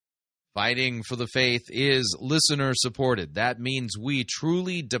Fighting for the Faith is listener-supported. That means we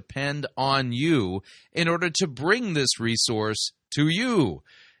truly depend on you in order to bring this resource to you.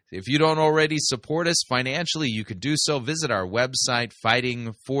 If you don't already support us financially, you could do so. Visit our website,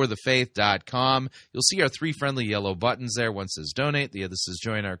 fightingforthefaith.com. You'll see our three friendly yellow buttons there. One says donate, the other says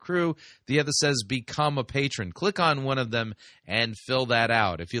join our crew, the other says become a patron. Click on one of them and fill that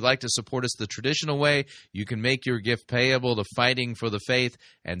out. If you'd like to support us the traditional way, you can make your gift payable to Fighting for the Faith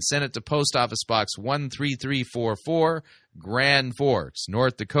and send it to Post Office Box 13344, Grand Forks,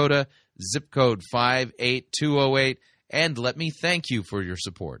 North Dakota, zip code 58208. And let me thank you for your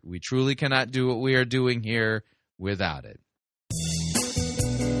support. We truly cannot do what we are doing here without it.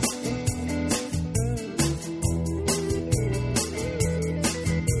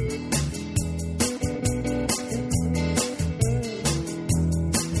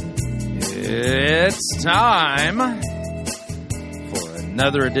 It's time for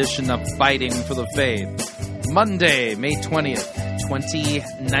another edition of Fighting for the Faith. Monday, May 20th,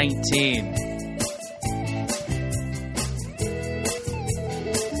 2019.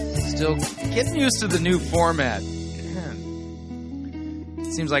 Still getting used to the new format.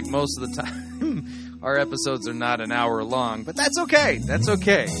 It seems like most of the time our episodes are not an hour long, but that's okay. That's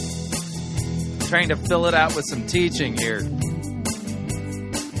okay. I'm trying to fill it out with some teaching here.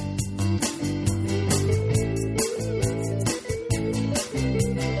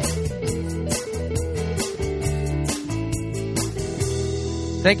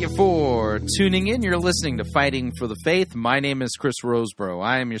 Thank you for tuning in. You're listening to Fighting for the Faith. My name is Chris Roseborough.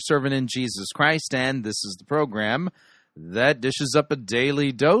 I am your servant in Jesus Christ, and this is the program that dishes up a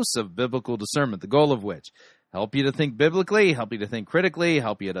daily dose of biblical discernment, the goal of which help you to think biblically, help you to think critically,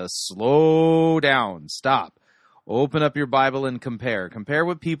 help you to slow down, stop, open up your Bible and compare. Compare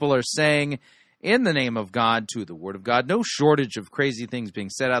what people are saying in the name of God to the Word of God. No shortage of crazy things being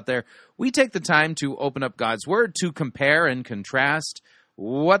said out there. We take the time to open up God's Word to compare and contrast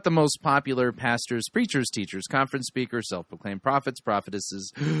what the most popular pastors, preachers, teachers, conference speakers, self-proclaimed prophets,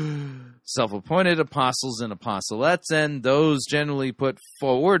 prophetesses, self-appointed apostles and apostolettes, and those generally put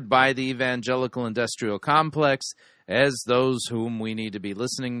forward by the evangelical industrial complex as those whom we need to be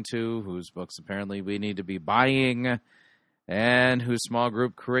listening to, whose books apparently we need to be buying, and whose small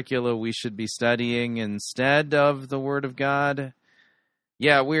group curricula we should be studying instead of the Word of God.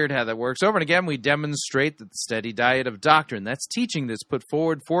 Yeah, weird how that works. Over and again, we demonstrate that the steady diet of doctrine, that's teaching that's put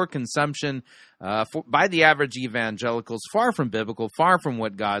forward for consumption by the average evangelical, is far from biblical, far from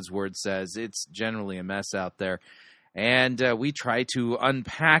what God's Word says. It's generally a mess out there. And we try to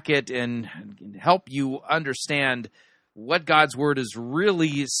unpack it and help you understand what God's Word is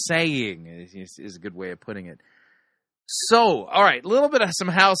really saying, is a good way of putting it. So, all right, a little bit of some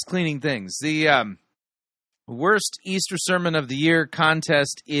house cleaning things. The Worst Easter Sermon of the Year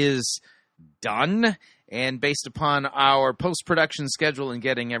contest is done, and based upon our post-production schedule and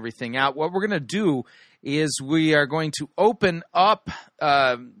getting everything out, what we're going to do is we are going to open up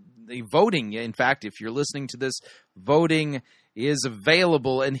the voting. In fact, if you're listening to this, voting is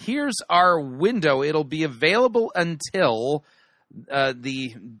available, and here's our window. It'll be available until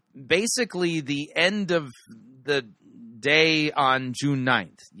basically the end of the day on June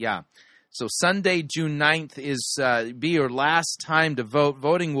 9th. Yeah. So Sunday, June 9th is be your last time to vote.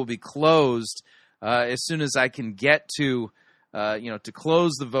 Voting will be closed as soon as I can get to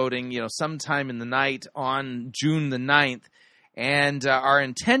close the voting, sometime in the night on June the 9th. And our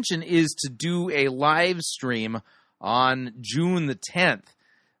intention is to do a live stream on June the 10th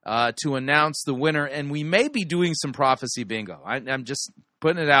to announce the winner. And we may be doing some prophecy bingo. I'm just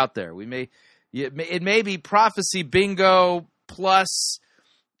putting it out there. It may be prophecy bingo plus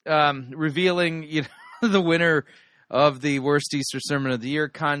revealing the winner of the Worst Easter Sermon of the Year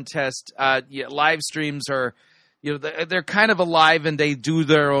contest. Live streams are they're kind of alive and they do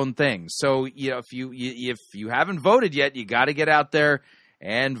their own thing. So if you haven't voted yet, you got to get out there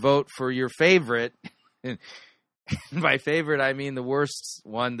and vote for your favorite. By favorite, I mean the worst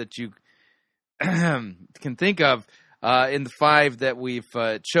one that you can think of in the five that we've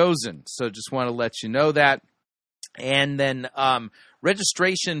chosen. So just want to let you know that. And then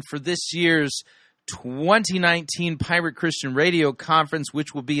registration for this year's 2019 Pirate Christian Radio Conference,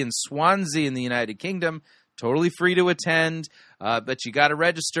 which will be in Swansea in the United Kingdom. Totally free to attend, but you got to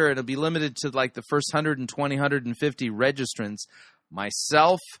register. It'll be limited to like the first 120, 150 registrants.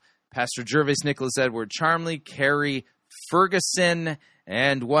 Myself, Pastor Gervais Nicholas Edward Charmley, Carrie Ferguson,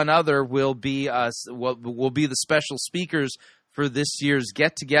 and one other will be the special speakers for this year's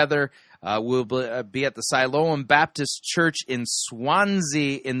get-together. We'll be at the Siloam Baptist Church in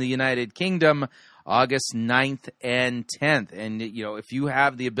Swansea in the United Kingdom August 9th and 10th. And, if you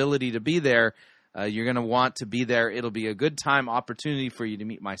have the ability to be there, you're going to want to be there. It'll be a good time opportunity for you to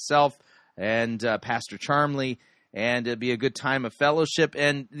meet myself and Pastor Charmley, and it'll be a good time of fellowship.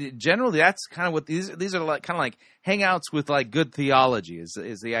 And generally, that's kind of what these are like, kind of like hangouts with like good theology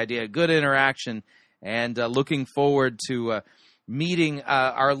is the idea, good interaction, and looking forward to meeting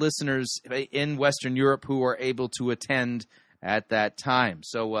our listeners in Western Europe who are able to attend at that time.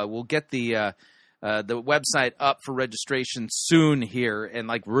 So we'll get the website up for registration soon here, and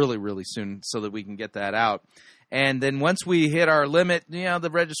like really, really soon, so that we can get that out. And then once we hit our limit, the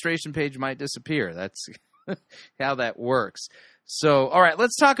registration page might disappear. That's how that works. So, all right,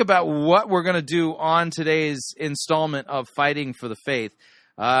 let's talk about what we're going to do on today's installment of Fighting for the Faith.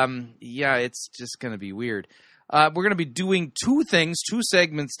 It's just going to be weird. We're going to be doing two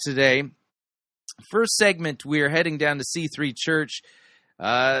segments today. First segment, we're heading down to C3 Church,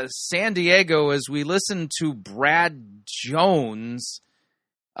 San Diego, as we listen to Brad Jones.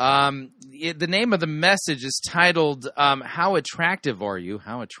 The name of the message is titled, How Attractive Are You?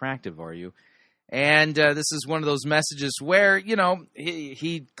 How Attractive Are You? And this is one of those messages where,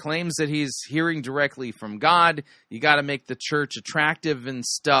 he claims that he's hearing directly from God. You got to make the church attractive and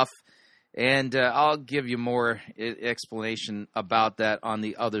stuff. And I'll give you more explanation about that on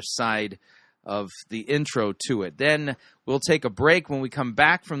the other side of the intro to it. Then we'll take a break. When we come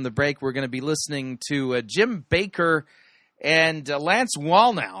back from the break, we're going to be listening to Jim Bakker and Lance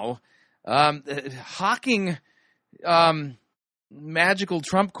Wallnau hawking magical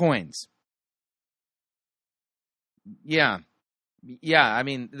Trump coins. Yeah. I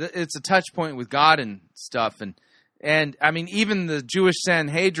mean, it's a touch point with God and stuff, and I mean, even the Jewish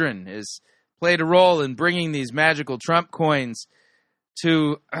Sanhedrin has played a role in bringing these magical Trump coins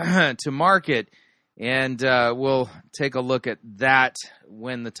to market, and we'll take a look at that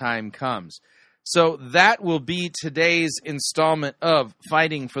when the time comes. So that will be today's installment of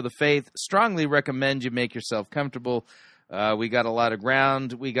Fighting for the Faith. Strongly recommend you make yourself comfortable. We got a lot of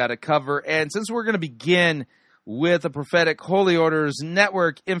ground we got to cover, and since we're going to begin with a Prophetic Holy Orders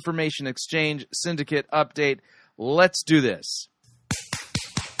Network Information Exchange Syndicate update, let's do this.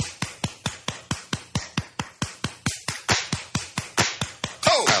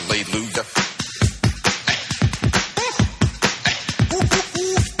 Oh, hallelujah.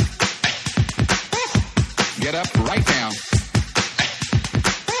 Get up right now.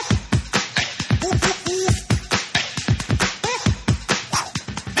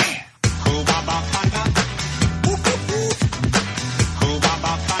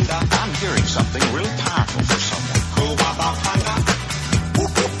 I'm hearing something real powerful for someone.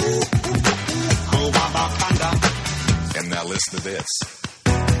 And now listen to this.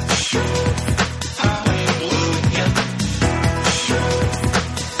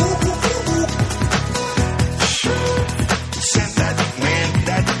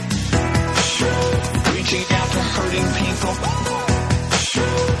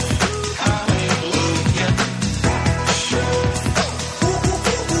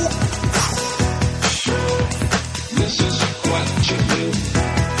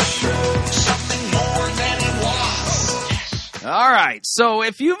 All right, so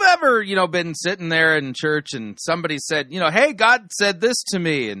if you've ever, been sitting there in church and somebody said, hey, God said this to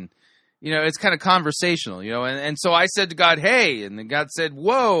me, and, it's kind of conversational, and so I said to God, hey, and then God said,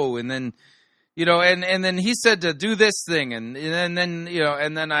 whoa, and then, and then he said to do this thing, and then,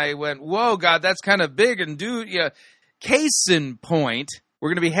 and then I went, whoa, God, that's kind of big, and case in point, we're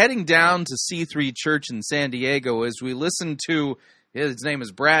going to be heading down to C3 Church in San Diego as we listen to, his name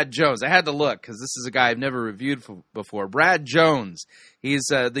is Brad Jones. I had to look because this is a guy I've never reviewed before. Brad Jones. He's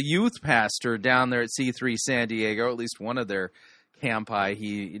the youth pastor down there at C3 San Diego, at least one of their campi.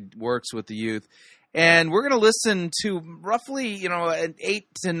 He works with the youth. And we're going to listen to roughly, an 8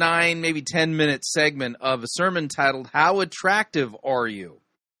 to 9, maybe 10-minute segment of a sermon titled, How Attractive Are You?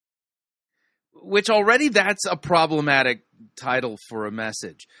 Which already that's a problematic title for a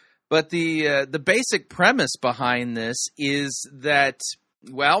message. But the basic premise behind this is that,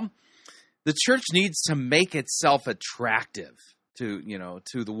 well, the church needs to make itself attractive to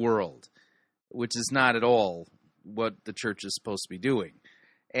the world, which is not at all what the church is supposed to be doing.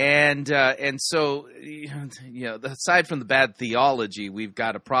 And so, aside from the bad theology, we've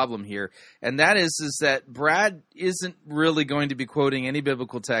got a problem here. And that is that Brad isn't really going to be quoting any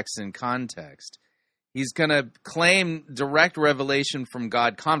biblical text in context. He's going to claim direct revelation from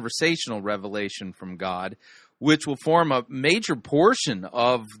God, conversational revelation from God, which will form a major portion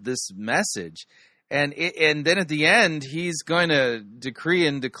of this message. And then at the end, he's going to decree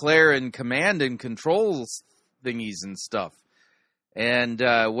and declare and command and control thingies and stuff. And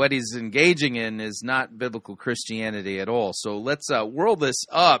what he's engaging in is not biblical Christianity at all. So let's whirl this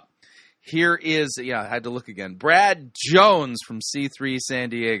up. Here is, I had to look again, Brad Jones from C3 San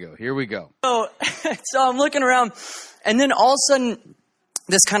Diego. Here we go. So I'm looking around, and then all of a sudden,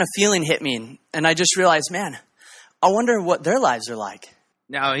 this kind of feeling hit me, and I just realized, man, I wonder what their lives are like.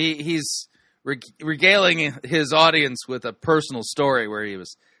 Now, he's regaling his audience with a personal story where he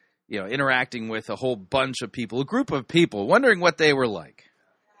was, interacting with a whole bunch of people, a group of people, wondering what they were like.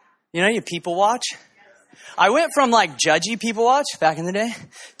 You people watch? I went from judgy people watch back in the day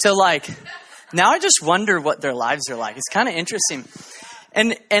to now I just wonder what their lives are like. It's kind of interesting.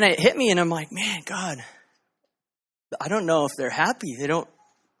 And it hit me, and I'm like, man, God, I don't know if they're happy. They don't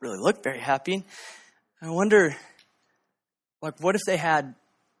really look very happy. I wonder, what if they had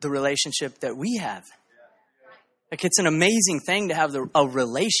the relationship that we have? It's an amazing thing to have a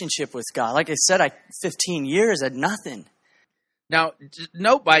relationship with God. Like I said, 15 years, I had nothing. Now,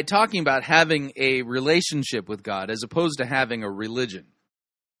 note by talking about having a relationship with God as opposed to having a religion.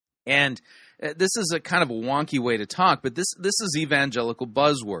 And this is a kind of a wonky way to talk, but this is evangelical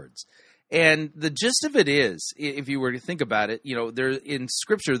buzzwords. And the gist of it is, if you were to think about it, there in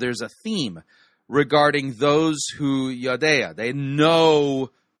Scripture there's a theme regarding those who Yodea, they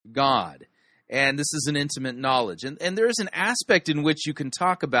know God. And this is an intimate knowledge. And there is an aspect in which you can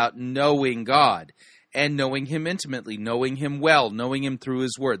talk about knowing God and knowing Him intimately, knowing Him well, knowing Him through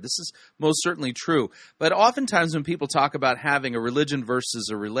His Word. This is most certainly true. But oftentimes when people talk about having a religion versus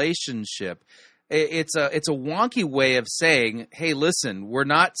a relationship, it's a wonky way of saying, hey, listen, we're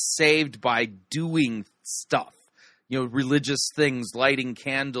not saved by doing stuff. Religious things, lighting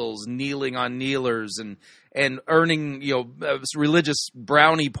candles, kneeling on kneelers, and earning, religious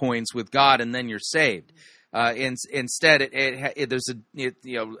brownie points with God, and then you're saved. Instead, there's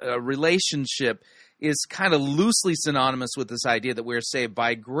a relationship is kind of loosely synonymous with this idea that we're saved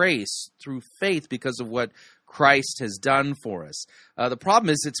by grace through faith because of what Christ has done for us. The problem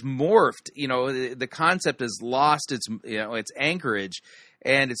is it's morphed. The concept has lost its anchorage,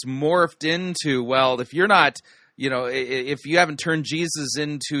 and it's morphed into, well, if you're not, if you haven't turned Jesus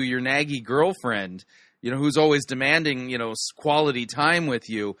into your naggy girlfriend, who's always demanding, quality time with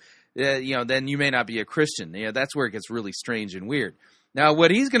you, then you may not be a Christian. That's where it gets really strange and weird. Now,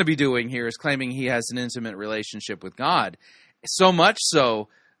 what he's going to be doing here is claiming he has an intimate relationship with God, so much so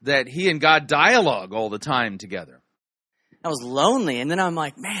that he and God dialogue all the time together. I was lonely, and then I'm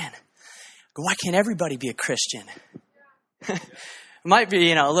like, man, why can't everybody be a Christian? It might be,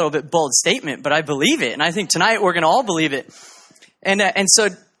 a little bit bold statement, but I believe it, and I think tonight we're going to all believe it. And so,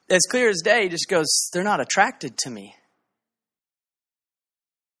 as clear as day, he just goes, they're not attracted to me.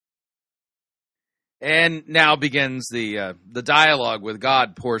 And now begins the dialogue with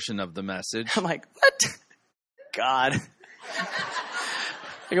God portion of the message. I'm like, what? God.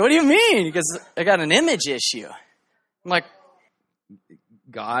 I go, what do you mean? Because I got an image issue. I'm like,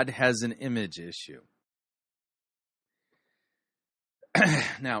 God has an image issue.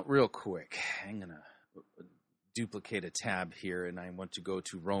 Now, real quick, I'm going to duplicate a tab here, and I want to go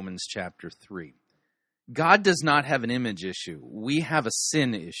to Romans chapter 3. God does not have an image issue. We have a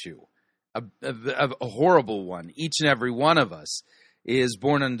sin issue. A horrible one. Each and every one of us is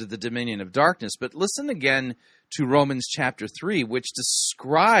born under the dominion of darkness. But listen again to Romans chapter 3, which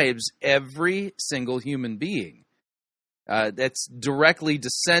describes every single human being that's directly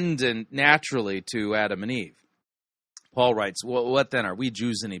descendant naturally to Adam and Eve. Paul writes, well, what then? Are we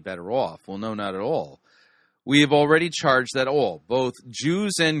Jews any better off? Well, no, not at all. We have already charged that all, both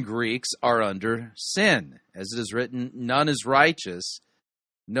Jews and Greeks, are under sin. As it is written, none is righteous,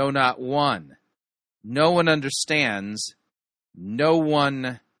 no, not one. No one understands. No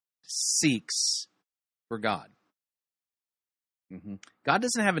one seeks for God. God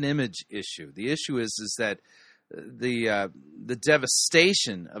doesn't have an image issue. The issue is that the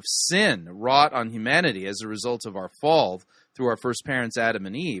devastation of sin wrought on humanity as a result of our fall through our first parents, Adam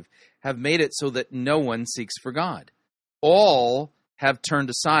and Eve, have made it so that no one seeks for God. All have turned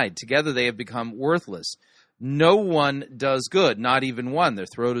aside. Together they have become worthless. No one does good, not even one. Their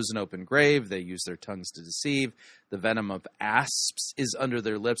throat is an open grave. They use their tongues to deceive. The venom of asps is under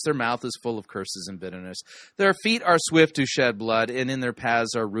their lips. Their mouth is full of curses and bitterness. Their feet are swift to shed blood, and in their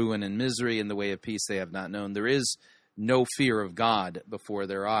paths are ruin and misery. In the way of peace they have not known. There is no fear of God before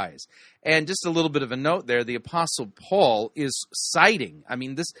their eyes. And just a little bit of a note there, the Apostle Paul is citing.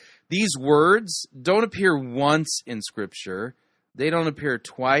 These words don't appear once in Scripture. They don't appear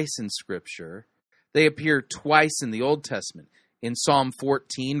twice in Scripture. They appear twice in the Old Testament, in Psalm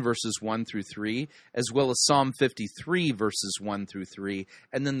 14, verses 1 through 3, as well as Psalm 53, verses 1 through 3.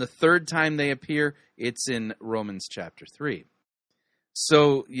 And then the third time they appear, it's in Romans chapter 3.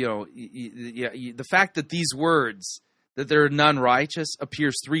 So, the fact that these words, that there are none righteous,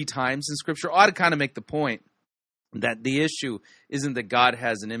 appears 3 times in Scripture ought to kind of make the point that the issue isn't that God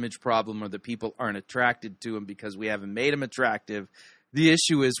has an image problem or that people aren't attracted to him because we haven't made him attractive. The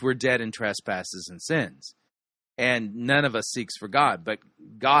issue is we're dead in trespasses and sins. And none of us seeks for God, but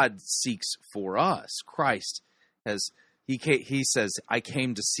God seeks for us. Christ he says, I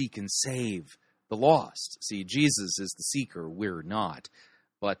came to seek and save the lost. See, Jesus is the seeker, we're not.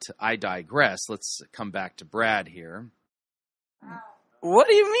 But I digress. Let's come back to Brad here. What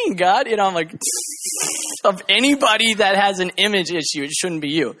do you mean, God? I'm like, of anybody that has an image issue, it shouldn't be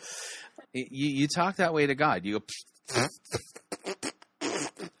you. You talk that way to God. You go,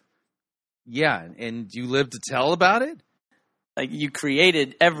 yeah, and you live to tell about it? Like, you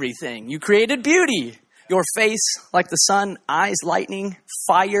created everything. You created beauty. Your face, like the sun, eyes, lightning,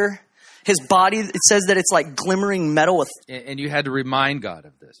 fire. His body, it says that it's like glimmering metal with... And you had to remind God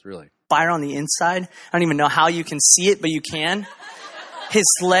of this, really. Fire on the inside. I don't even know how you can see it, but you can. His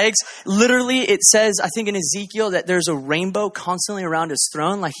legs, literally, it says, I think in Ezekiel, that there's a rainbow constantly around his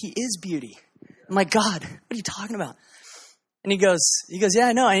throne. Like, he is beauty. I'm like, God, what are you talking about? And he goes, yeah,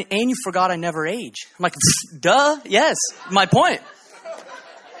 I know. And you forgot I never age. I'm like, duh, yes, my point.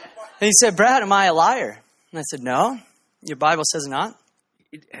 And he said, Brad, am I a liar? And I said, no, your Bible says not.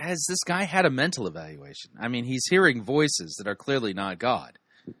 Has this guy had a mental evaluation? I mean, he's hearing voices that are clearly not God.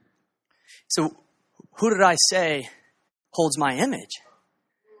 So who did I say holds my image?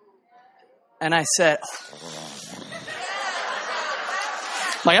 And I said,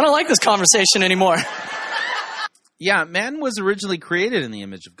 I don't like this conversation anymore. Yeah, man was originally created in the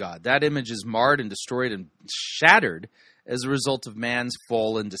image of God. That image is marred and destroyed and shattered as a result of man's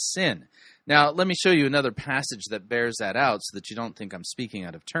fall into sin. Now, let me show you another passage that bears that out so that you don't think I'm speaking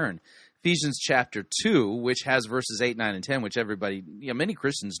out of turn. Ephesians chapter 2, which has verses 8, 9, and 10, which many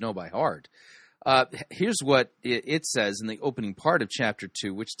Christians know by heart. Here's what it says in the opening part of chapter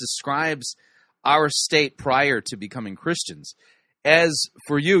 2, which describes our state prior to becoming Christians. As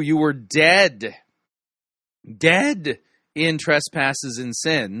for you, you were dead in trespasses and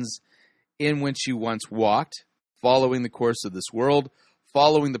sins, in which you once walked, following the course of this world,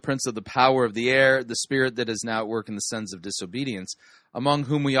 following the prince of the power of the air, the spirit that is now at work in the sons of disobedience, among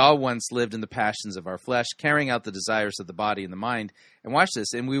whom we all once lived in the passions of our flesh, carrying out the desires of the body and the mind. And watch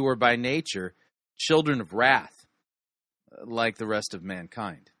this, and we were by nature children of wrath, like the rest of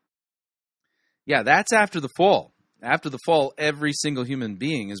mankind. Yeah, that's after the fall. After the fall, every single human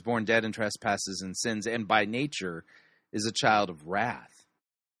being is born dead in trespasses and sins, and by nature is a child of wrath.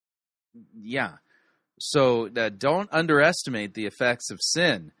 Yeah. So don't underestimate the effects of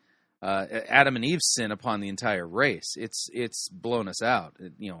sin, Adam and Eve's sin upon the entire race. It's blown us out,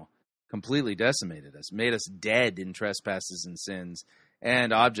 completely decimated us, made us dead in trespasses and sins,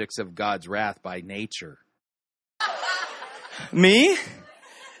 and objects of God's wrath by nature. Me?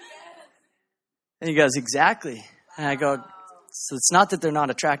 And he goes, exactly. And I go, so it's not that they're not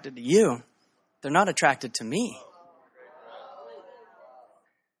attracted to you. They're not attracted to me.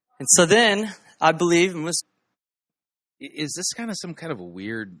 And so then I believe is this kind of some kind of a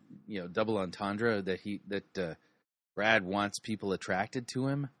weird, double entendre that Brad wants people attracted to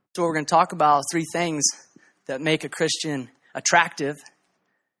him? So we're going to talk about 3 things that make a Christian attractive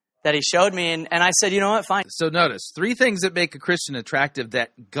that he showed me. And I said, you know what, fine. So notice, 3 things that make a Christian attractive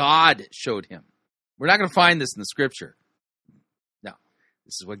that God showed him. We're not going to find this in the Scripture. No,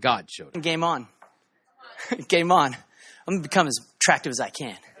 this is what God showed him. Game on. Game on. I'm going to become as attractive as I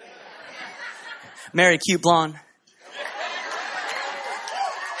can. Marry a cute blonde.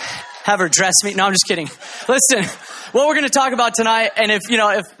 Have her dress me. No, I'm just kidding. Listen, what we're going to talk about tonight, and if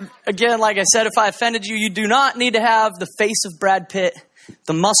again, like I said, if I offended you, you do not need to have the face of Brad Pitt,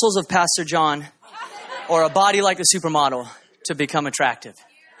 the muscles of Pastor John, or a body like a supermodel to become attractive.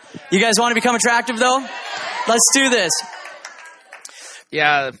 You guys want to become attractive, though? Let's do this.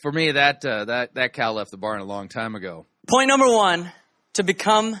 Yeah, for me, that cow left the barn a long time ago. Point number 1, to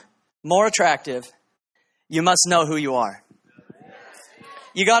become more attractive, you must know who you are.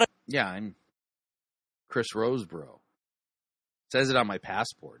 You got to... Yeah, I'm Chris Roseborough. Says it on my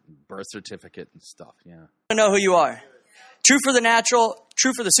passport, birth certificate and stuff, yeah. Know who you are. True for the natural,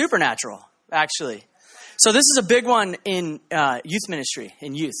 true for the supernatural, actually. So this is a big one in youth ministry,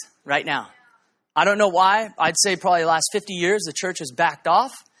 in youth, right now. I don't know why. I'd say probably the last 50 years, the church has backed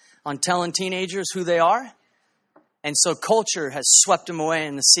off on telling teenagers who they are. And so culture has swept them away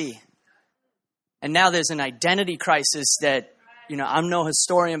in the sea. And now there's an identity crisis that, I'm no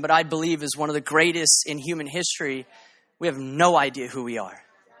historian, but I believe is one of the greatest in human history. We have no idea who we are.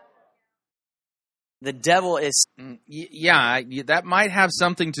 The devil is that might have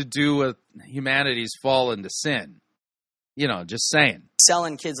something to do with humanity's fall into sin. Just saying.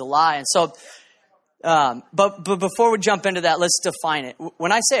 selling kids a lie. And so, but before we jump into that, let's define it.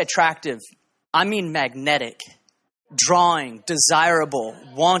 When I say attractive, I mean magnetic, drawing, desirable,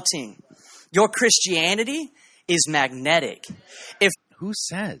 wanting. Your Christianity is magnetic. Who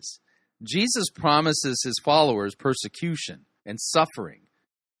says? Jesus promises his followers persecution and suffering.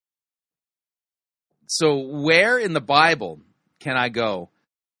 So where in the Bible can I go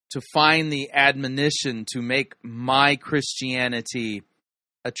to find the admonition to make my Christianity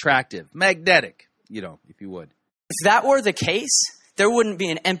attractive, magnetic, if you would? If that were the case, there wouldn't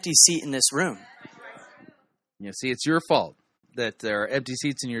be an empty seat in this room. See, it's your fault that there are empty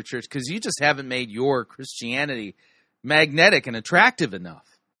seats in your church because you just haven't made your Christianity magnetic and attractive enough.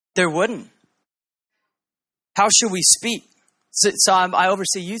 There wouldn't. How should we speak? So I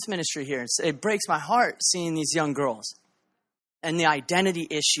oversee youth ministry here. It breaks my heart seeing these young girls and the identity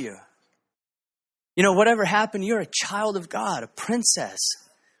issue. Whatever happened, you're a child of God, a princess,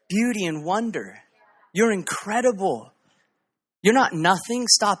 beauty and wonder. You're incredible. You're not nothing.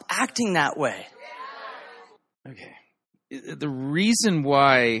 Stop acting that way. Okay. The reason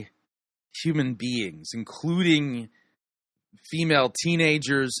why human beings, including female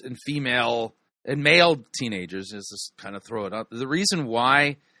teenagers and male teenagers, just kind of throw it up. The reason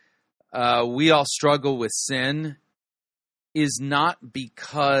why we all struggle with sin is not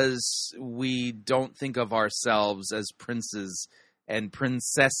because we don't think of ourselves as princes and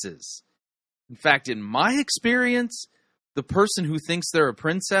princesses. In fact, in my experience, the person who thinks they're a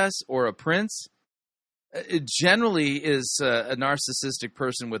princess or a prince generally is a narcissistic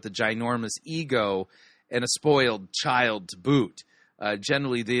person with a ginormous ego and a spoiled child to boot.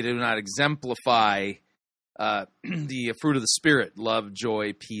 Generally, they do not exemplify the fruit of the Spirit: love,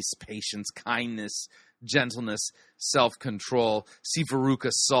 joy, peace, patience, kindness, gentleness, self-control. See Veruca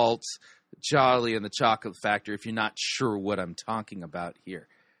Salt, Charlie and the Chocolate Factory, if you're not sure what I'm talking about here.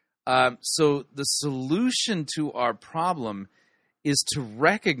 So the solution to our problem is to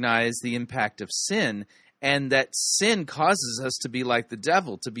recognize the impact of sin, and that sin causes us to be like the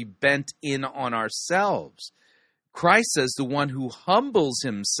devil, to be bent in on ourselves. Christ says the one who humbles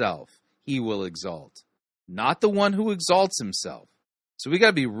himself, he will exalt, not the one who exalts himself. So we got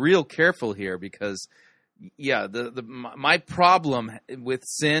to be real careful here because, my problem with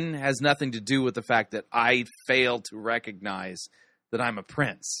sin has nothing to do with the fact that I fail to recognize that I'm a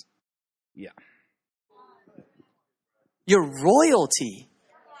prince. Yeah. Your royalty.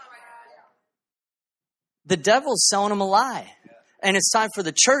 The devil's selling them a lie. And it's time for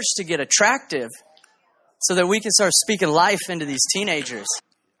the church to get attractive so that we can start speaking life into these teenagers.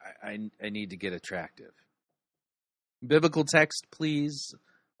 I need to get attractive. Biblical text, please,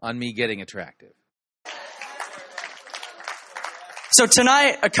 on me getting attractive. So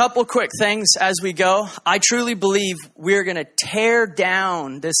tonight, a couple quick things as we go. I truly believe we're going to tear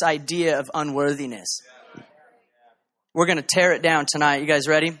down this idea of unworthiness. We're going to tear it down tonight. You guys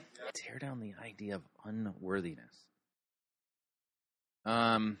ready? Tear down the idea of unworthiness.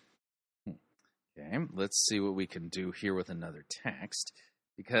 Okay, let's see what we can do here with another text,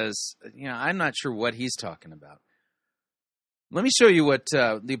 because I'm not sure what he's talking about. Let me show you what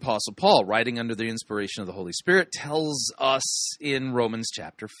the Apostle Paul, writing under the inspiration of the Holy Spirit, tells us in Romans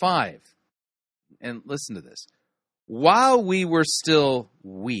chapter 5. And listen to this. While we were still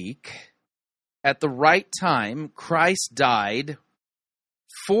weak, at the right time, Christ died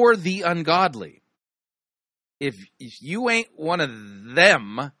for the ungodly. If you ain't one of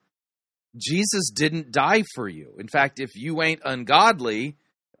them, Jesus didn't die for you. In fact, if you ain't ungodly,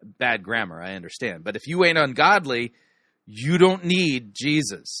 bad grammar, I understand, but if you ain't ungodly, you don't need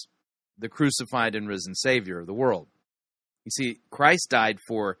Jesus, the crucified and risen Savior of the world. You see, Christ died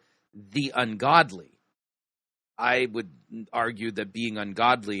for the ungodly. I would argue that being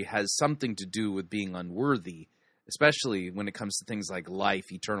ungodly has something to do with being unworthy, especially when it comes to things like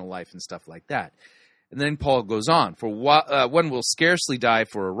life, eternal life, and stuff like that. And then Paul goes on, for one will scarcely die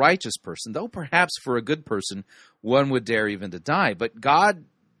for a righteous person, though perhaps for a good person one would dare even to die. But God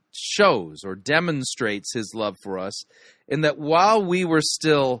shows or demonstrates his love for us in that while we were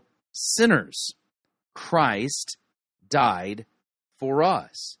still sinners, Christ died for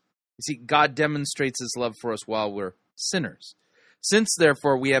us. You see, God demonstrates his love for us while we're sinners. Since,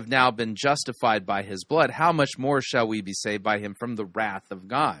 therefore, we have now been justified by his blood, how much more shall we be saved by him from the wrath of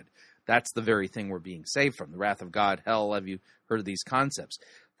God? That's the very thing we're being saved from, the wrath of God, hell. Have you heard of these concepts?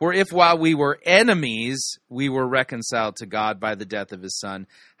 For if while we were enemies, we were reconciled to God by the death of his Son,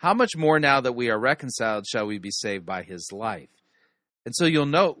 how much more now that we are reconciled shall we be saved by his life? And so you'll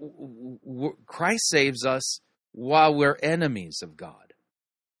note Christ saves us while we're enemies of God.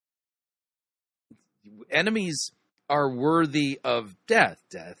 Enemies are worthy of death,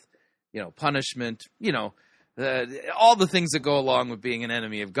 punishment, all the things that go along with being an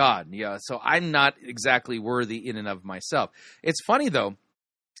enemy of God. Yeah, so I'm not exactly worthy in and of myself. It's funny, though,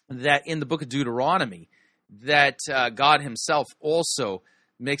 that in the book of Deuteronomy, that God himself also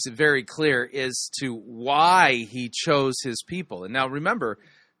makes it very clear as to why he chose his people. And now remember,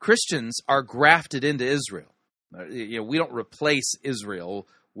 Christians are grafted into Israel. We don't replace Israel.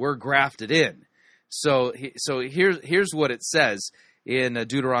 We're grafted in. So here's what it says in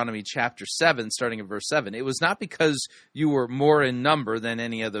Deuteronomy chapter 7, starting at verse 7. It was not because you were more in number than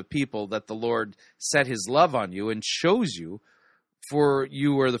any other people that the Lord set his love on you and chose you, for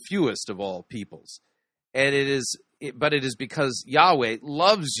you were the fewest of all peoples. But it is because Yahweh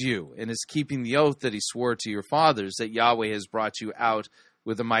loves you and is keeping the oath that he swore to your fathers, that Yahweh has brought you out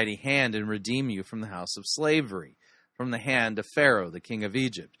with a mighty hand and redeemed you from the house of slavery, from the hand of Pharaoh, the king of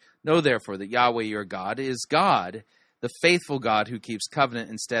Egypt. Know therefore that Yahweh your God is God, the faithful God who keeps covenant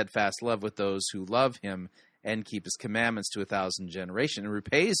and steadfast love with those who love him and keep his commandments to 1,000 generations, and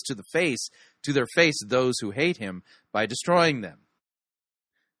repays to their face those who hate him by destroying them.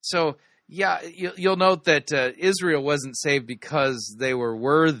 So, yeah, you'll note that Israel wasn't saved because they were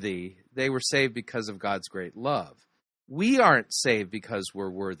worthy. They were saved because of God's great love. We aren't saved because we're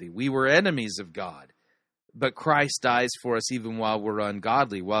worthy. We were enemies of God. But Christ dies for us even while we're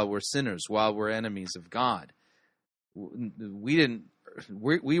ungodly, while we're sinners, while we're enemies of God. We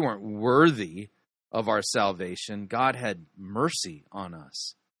weren't worthy of our salvation. God had mercy on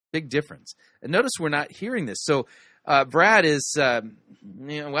us. Big difference. And notice we're not hearing this. So Brad is,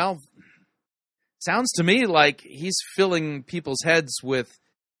 sounds to me like he's filling people's heads with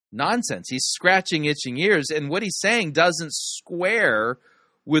nonsense. He's scratching itching ears, and what he's saying doesn't square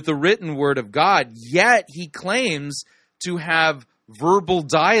with the written word of God, yet he claims to have verbal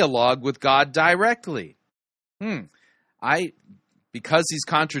dialogue with God directly. Because he's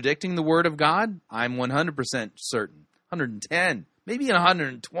contradicting the word of God, I'm 100% certain, 110, maybe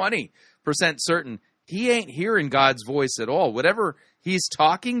 120% certain he ain't hearing God's voice at all. Whatever he's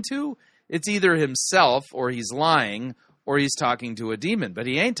talking to, it's either himself or he's lying or he's talking to a demon, but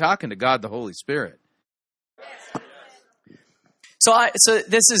he ain't talking to God the Holy Spirit. So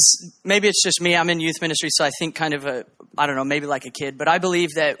this is, maybe it's just me. I'm in youth ministry, so I think kind of maybe like a kid. But I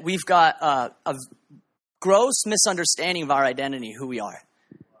believe that we've got a gross misunderstanding of our identity, who we are.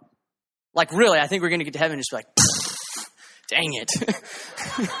 Like, really, I think we're going to get to heaven and just be like, dang it.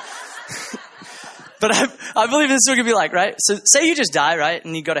 But I believe this is what it could be like, right? So say you just die, right?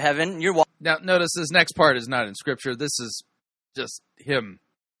 And you go to heaven. Now, notice this next part is not in Scripture. This is just him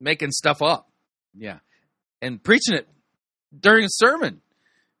making stuff up. Yeah. And preaching it during a sermon.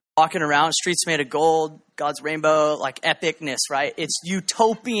 Walking around, streets made of gold, God's rainbow, like epicness, right? It's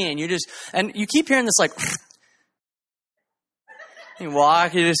utopian. And you keep hearing this like, you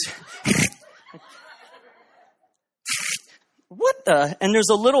walk, you just, what the? And there's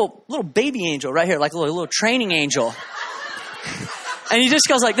a little baby angel right here, like a little training angel. And he just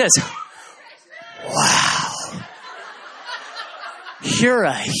goes like this. Wow. You're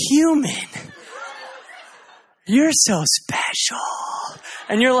a human. You're so special.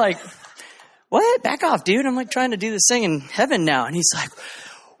 And you're like, what? Back off, dude. I'm like trying to do this thing in heaven now. And he's like,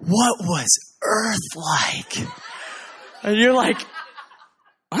 what was earth like? And you're like,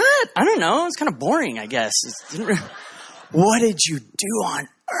 what? I don't know. It's kind of boring, I guess. What did you do on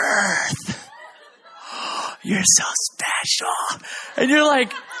earth? You're so special. And you're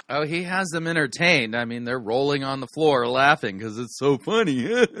like, oh, he has them entertained. I mean, they're rolling on the floor laughing because it's so funny.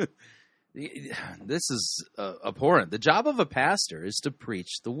 This is abhorrent. The job of a pastor is to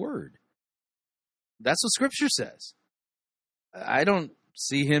preach the word. That's what Scripture says. I don't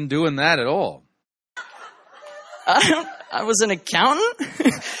see him doing that at all. I was an accountant.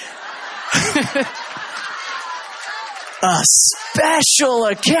 A special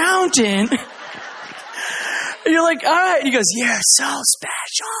accountant. And you're like, all right. And he goes, you're so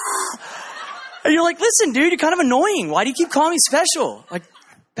special. And you're like, listen, dude, you're kind of annoying. Why do you keep calling me special? Like,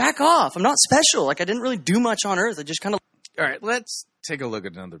 back off. I'm not special. Like, I didn't really do much on earth. I just kind of... All right, let's take a look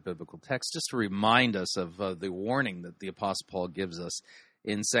at another biblical text just to remind us of the warning that the Apostle Paul gives us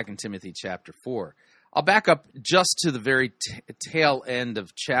in 2 Timothy chapter 4. I'll back up just to the very tail end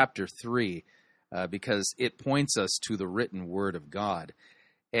of chapter 3 because it points us to the written word of God,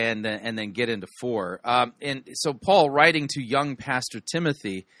 and then get into 4. And so Paul, writing to young pastor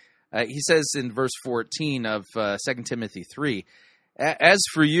Timothy, he says in verse 14 of 2 Timothy 3, as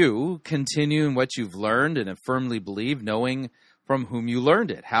for you, continue in what you've learned and have firmly believed, knowing from whom you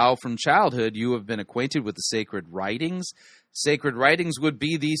learned it, how from childhood you have been acquainted with the sacred writings. Sacred writings would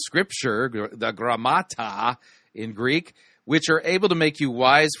be the scripture, the grammata in Greek, which are able to make you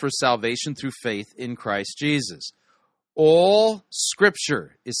wise for salvation through faith in Christ Jesus. All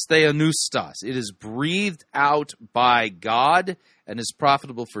scripture is theonoustos. It is breathed out by God and is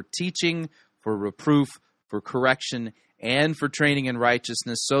profitable for teaching, for reproof, for correction, and for training in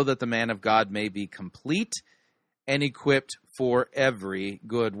righteousness, so that the man of God may be complete and equipped for every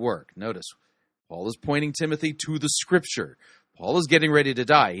good work. Notice, Paul is pointing Timothy to the scripture. Paul is getting ready to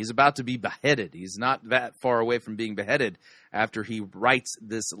die. He's about to be beheaded. He's not that far away from being beheaded after he writes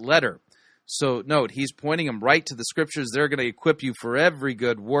this letter. So note, he's pointing him right to the scriptures. They're going to equip you for every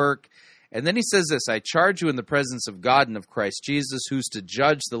good work. And then he says this, I charge you in the presence of God and of Christ Jesus, who's to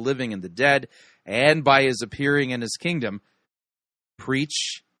judge the living and the dead, and by his appearing in his kingdom,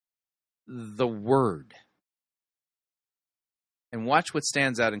 preach the word. And watch what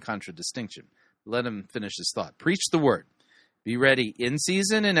stands out in contradistinction. Let him finish his thought. Preach the word. Be ready in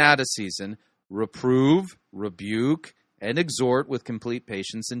season and out of season. Reprove, rebuke, and exhort with complete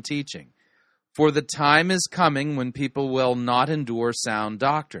patience and teaching. For the time is coming when people will not endure sound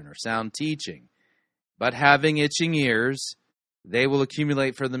doctrine or sound teaching, but having itching ears, they will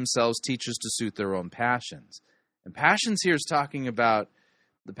accumulate for themselves teachers to suit their own passions. And passions here is talking about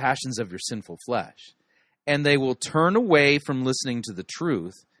the passions of your sinful flesh. And they will turn away from listening to the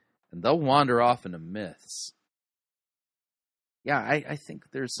truth, and they'll wander off into myths. Yeah, I think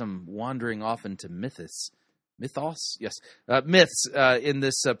there's some wandering off into mythos. Yes. Myths in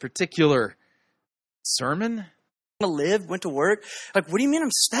this particular sermon. Went to work. Like, what do you mean I'm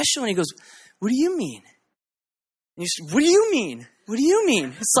special? And he goes, what do you mean? And you say, what do you mean? What do you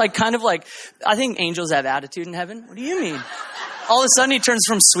mean? It's like kind of like, I think angels have attitude in heaven. What do you mean? All of a sudden he turns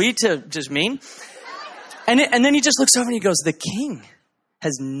from sweet to just mean. And then he just looks over and he goes, the king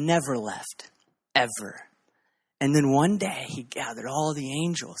has never left, ever. And then one day he gathered all the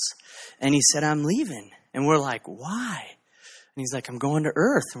angels and he said, I'm leaving. And we're like, why? And he's like, I'm going to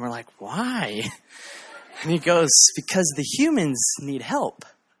earth. And we're like, why? And he goes, because the humans need help.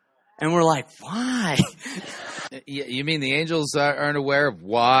 And we're like, why? You mean the angels aren't aware of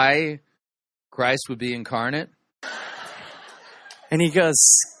why Christ would be incarnate? And he goes,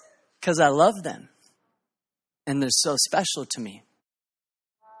 because I love them. And they're so special to me.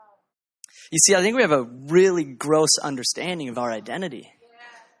 You see, I think we have a really gross understanding of our identity.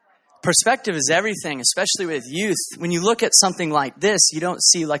 Perspective is everything, especially with youth. When you look at something like this, you don't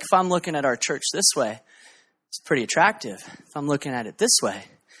see, like if I'm looking at our church this way, it's pretty attractive. If I'm looking at it this way,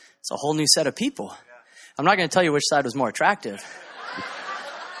 it's a whole new set of people. I'm not going to tell you which side was more attractive.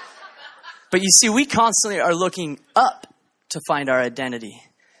 But you see, we constantly are looking up to find our identity.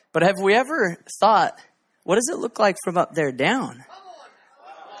 But have we ever thought, what does it look like from up there down?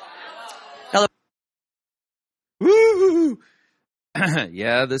 Now, Woo!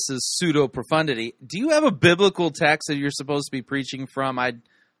 Yeah, this is pseudo-profundity. Do you have a biblical text that you're supposed to be preaching from? I'd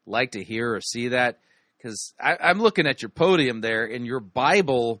like to hear or see that, because I'm looking at your podium there, and your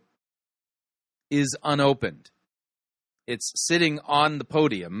Bible is unopened. It's sitting on the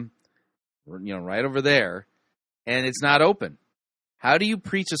podium, right over there, and it's not open. How do you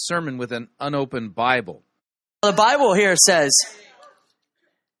preach a sermon with an unopened Bible? the Bible here says,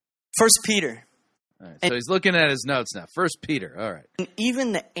 1 Peter. All right, so he's looking at his notes now. 1 Peter, all right. And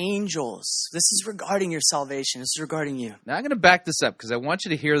even the angels, this is regarding your salvation. This is regarding you. Now I'm going to back this up because I want you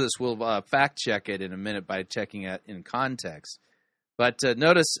to hear this. We'll fact check it in a minute by checking it in context. But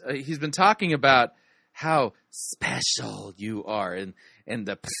notice he's been talking about how special you are. And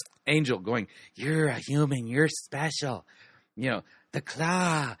the angel going, you're a human, you're special. The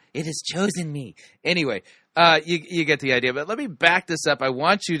claw, it has chosen me. Anyway, you get the idea. But let me back this up. I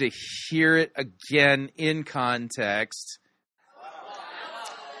want you to hear it again in context.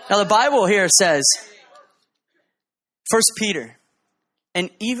 Now the Bible here says, 1 Peter,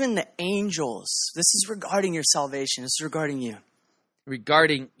 and even the angels, this is regarding your salvation. This is regarding you.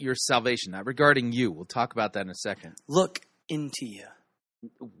 Regarding your salvation, not regarding you. We'll talk about that in a second. Look into you.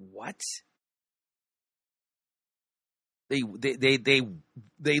 What?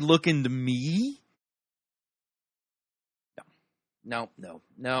 They look into me? No,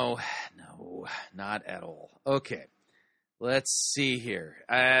 not at all. Okay, let's see here.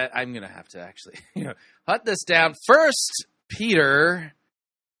 I'm going to have to actually hunt this down. 1 Peter,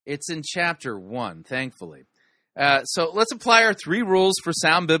 it's in chapter 1, thankfully. So let's apply our 3 rules for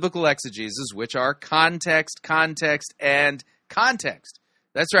sound biblical exegesis, which are context, context, and context.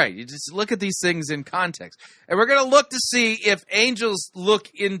 That's right. You just look at these things in context. And we're going to look to see if angels look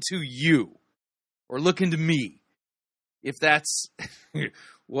into you or look into me. if that's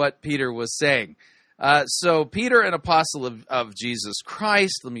what Peter was saying. So Peter, an apostle of Jesus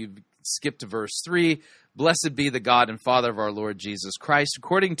Christ, let me skip to verse 3. Blessed be the God and Father of our Lord Jesus Christ,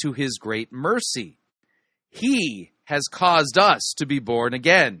 according to his great mercy. He has caused us to be born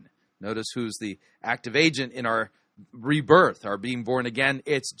again. Notice who's the active agent in our rebirth, our being born again.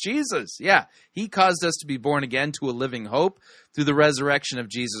 It's Jesus. Yeah, he caused us to be born again to a living hope through the resurrection of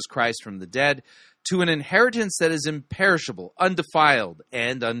Jesus Christ from the dead, to an inheritance that is imperishable, undefiled,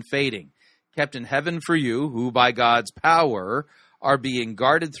 and unfading, kept in heaven for you, who by God's power are being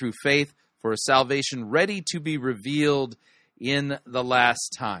guarded through faith for a salvation ready to be revealed in the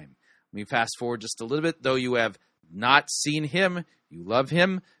last time. Let me fast forward just a little bit. Though you have not seen him, you love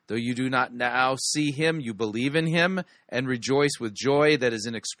him. Though you do not now see him, you believe in him and rejoice with joy that is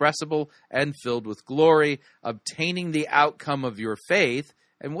inexpressible and filled with glory, obtaining the outcome of your faith.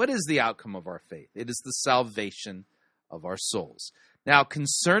 And what is the outcome of our faith? It is the salvation of our souls. Now,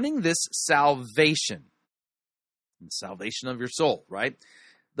 concerning this salvation, the salvation of your soul, right?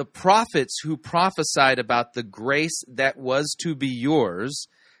 The prophets who prophesied about the grace that was to be yours,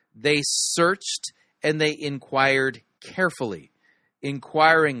 they searched and they inquired carefully,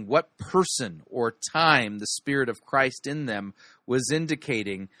 inquiring what person or time the Spirit of Christ in them was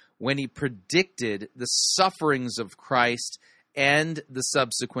indicating when he predicted the sufferings of Christ and the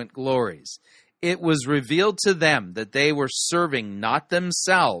subsequent glories. It was revealed to them that they were serving not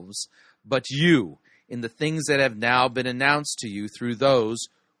themselves, but you, in the things that have now been announced to you through those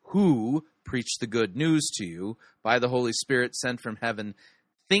who preach the good news to you by the Holy Spirit sent from heaven,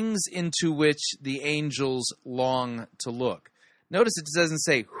 things into which the angels long to look. Notice it doesn't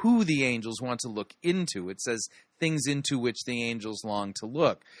say who the angels want to look into. It says things into which the angels long to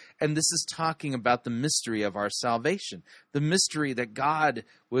look. And this is talking about the mystery of our salvation, the mystery that God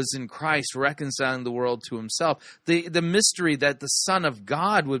was in Christ reconciling the world to himself, the mystery that the Son of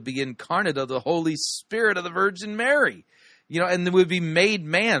God would be incarnate of the Holy Spirit of the Virgin Mary, and would be made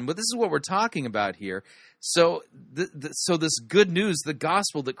man. But this is what we're talking about here. So this good news, the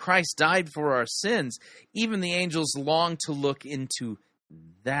gospel that Christ died for our sins, even the angels long to look into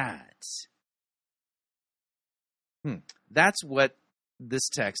that. That's what this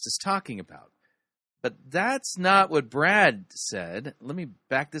text is talking about. But that's not what Brad said. Let me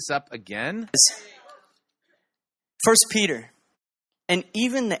back this up again. 1 Peter, and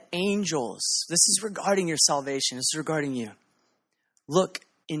even the angels, this is regarding your salvation, this is regarding you, look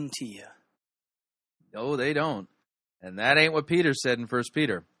into you. No, they don't. And that ain't what Peter said in 1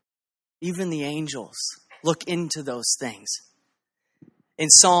 Peter. Even the angels look into those things. In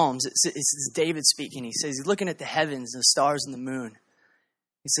Psalms, it's David speaking. He says, he's looking at the heavens, the stars and the moon.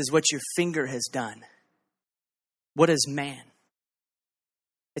 He says, what your finger has done. What is man?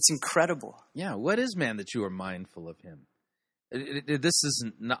 It's incredible. Yeah, what is man that you are mindful of him?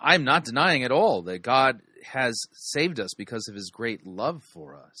 I'm not denying at all that God has saved us because of his great love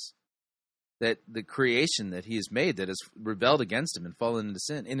for us. That the creation that he has made that has rebelled against him and fallen into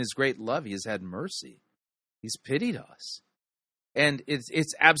sin, in his great love, he has had mercy. He's pitied us. And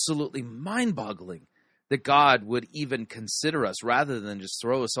it's absolutely mind-boggling that God would even consider us rather than just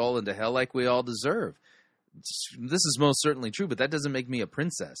throw us all into hell like we all deserve. This is most certainly true, but that doesn't make me a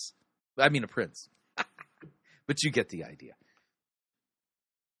princess. I mean a prince. But you get the idea.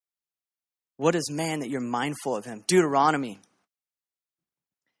 What is man that you're mindful of him? Deuteronomy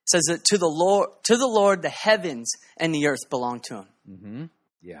says that to the Lord, the heavens and the earth belong to him. Mm-hmm.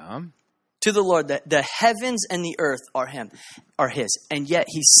 Yeah. To the Lord, the heavens and the earth are his. And yet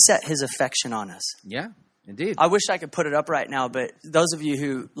he set his affection on us. Yeah, indeed. I wish I could put it up right now, but those of you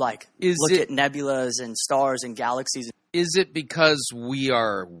who look at nebulas and stars and galaxies. Is it because we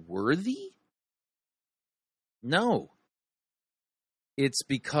are worthy? No. It's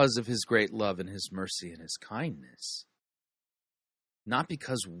because of his great love and his mercy and his kindness. Not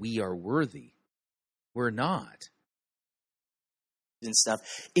because we are worthy. We're not. And stuff.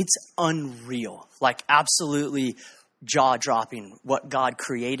 It's unreal. Like absolutely jaw-dropping what God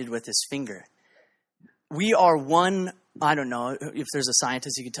created with his finger. We are I don't know if there's a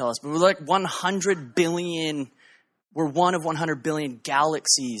scientist who could tell us, but we're like 100 billion, we're one of 100 billion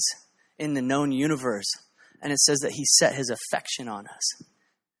galaxies in the known universe. And it says that he set his affection on us.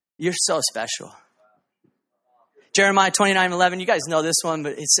 You're so special. Jeremiah 29:11, you guys know this one,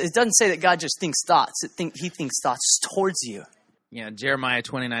 but it doesn't say that God just thinks thoughts. He thinks thoughts towards you. Yeah, Jeremiah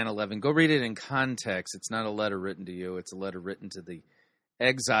 29:11. Go read it in context. It's not a letter written to you. It's a letter written to the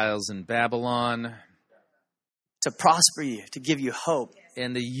exiles in Babylon. To prosper you, to give you hope.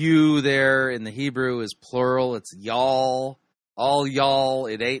 And the you there in the Hebrew is plural. It's y'all. All y'all.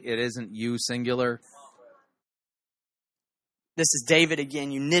 It isn't you singular. This is David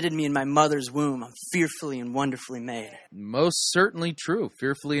again. You knitted me in my mother's womb. I'm fearfully and wonderfully made. Most certainly true.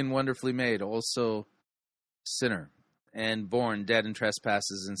 Fearfully and wonderfully made. Also sinner and born dead in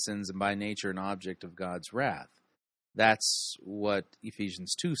trespasses and sins and by nature an object of God's wrath. That's what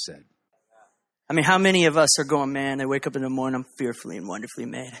Ephesians 2 said. I mean, how many of us are going, man, I wake up in the morning, I'm fearfully and wonderfully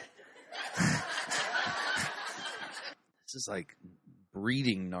made. This is like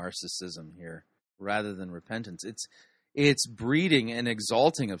breeding narcissism here rather than repentance. It's breeding and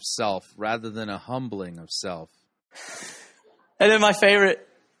exalting of self rather than a humbling of self. And then my favorite,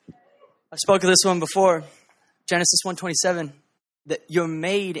 I spoke of this one before, Genesis 1:27, that you're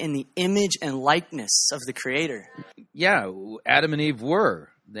made in the image and likeness of the Creator. Yeah, Adam and Eve were,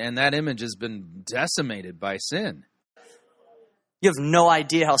 and that image has been decimated by sin. You have no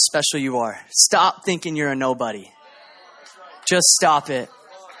idea how special you are. Stop thinking you're a nobody. Just stop it.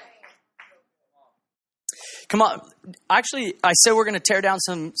 Come on. Actually, I said we're going to tear down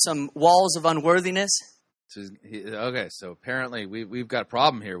some walls of unworthiness. Okay, so apparently we've got a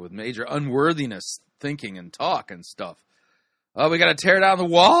problem here with major unworthiness thinking and talk and stuff. Oh, we got to tear down the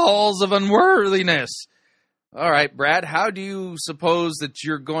walls of unworthiness. All right, Brad, how do you suppose that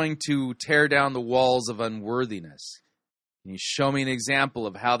you're going to tear down the walls of unworthiness? Can you show me an example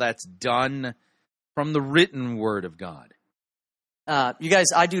of how that's done from the written word of God? You guys,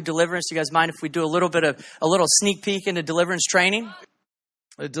 I do deliverance. You guys mind if we do a little sneak peek into deliverance training?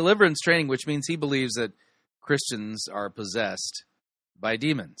 A deliverance training, which means he believes that Christians are possessed by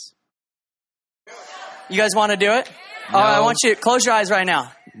demons. You guys want to do it? No. All right, I want you to close your eyes right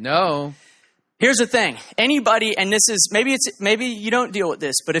now. No. Here's the thing. Anybody, and this is, maybe you don't deal with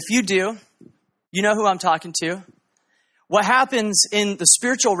this, but if you do, you know who I'm talking to. What happens in the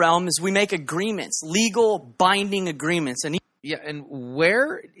spiritual realm is we make agreements, legal binding agreements. And Yeah, and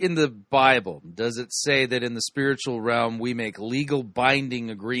where in the Bible does it say that in the spiritual realm we make legal binding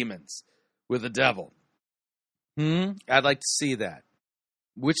agreements with the devil? I'd like to see that.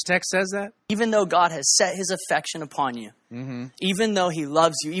 Which text says that? even though God has set his affection upon you, even though he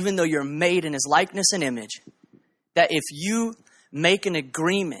loves you, even though you're made in his likeness and image, that if you make an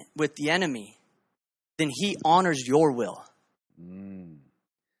agreement with the enemy, then he honors your will.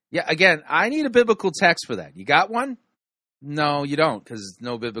 Yeah, again, I need a biblical text for that. You got one? No, you don't, because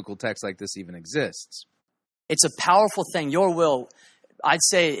no biblical text like this even exists. It's a powerful thing. Your will, I'd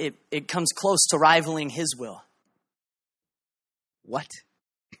say it comes close to rivaling his will. What?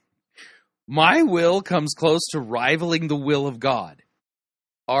 My will comes close to rivaling the will of God.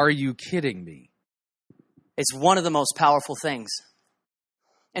 Are you kidding me? It's one of the most powerful things.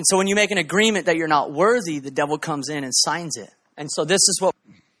 And so when you make an agreement that you're not worthy, the devil comes in and signs it. And so this is what...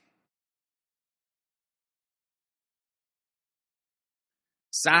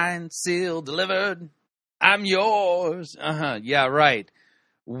 Signed, sealed, delivered. I'm yours. Yeah, right.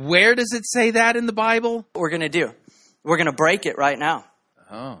 Where does it say that in the Bible? we're going to do. We're going to break it right now.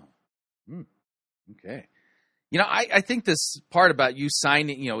 Oh, okay. You know, I think this part about you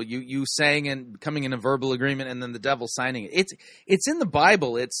signing, you saying and coming in a verbal agreement and then the devil signing it, it's in the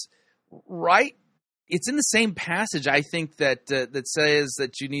Bible. It's right. It's in the same passage, I think, that says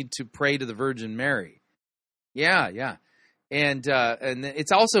that you need to pray to the Virgin Mary. Yeah. And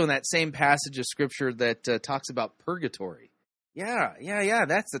it's also in that same passage of Scripture that talks about purgatory. Yeah,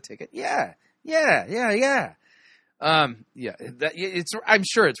 that's the ticket. Yeah. I'm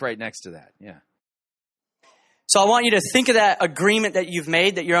sure it's right next to that. Yeah. So I want you to think of that agreement that you've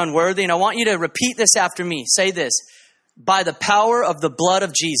made, that you're unworthy, and I want you to repeat this after me. Say this: by the power of the blood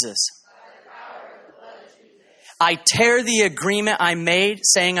of Jesus, I tear the agreement I made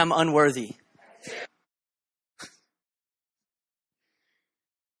saying I'm unworthy.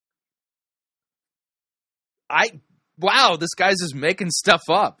 Wow, this guy's just making stuff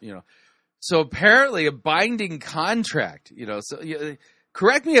up, So apparently a binding contract, so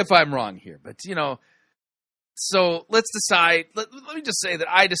correct me if I'm wrong here, but so let's decide, let me just say that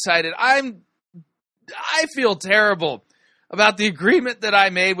I decided I feel terrible about the agreement that I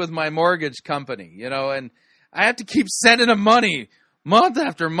made with my mortgage company, and I have to keep sending them money month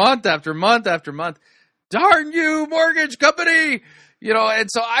after month after month after month. Darn you, mortgage company, and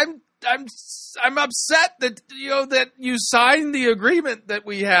so I'm upset that that you signed the agreement that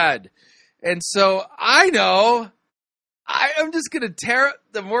we had. And so I know I'm just going to tear up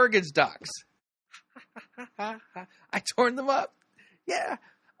the mortgage docs. I torn them up. Yeah.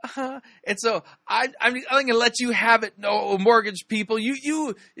 And so I'm going to let you have it. No, mortgage people,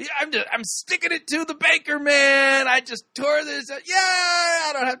 I'm sticking it to the banker, man. I just tore this up. Yeah,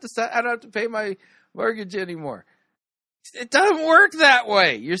 I don't have to pay my mortgage anymore. It doesn't work that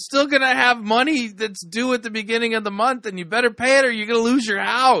way. You're still going to have money that's due at the beginning of the month, and you better pay it or you're going to lose your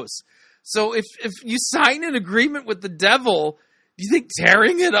house. So if you sign an agreement with the devil, do you think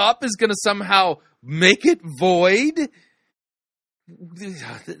tearing it up is going to somehow make it void?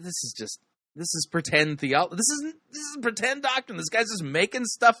 This is pretend theology. This is pretend doctrine. This guy's just making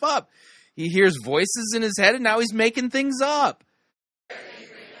stuff up. He hears voices in his head, and now he's making things up.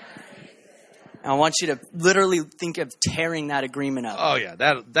 I want you to literally think of tearing that agreement up. Oh yeah,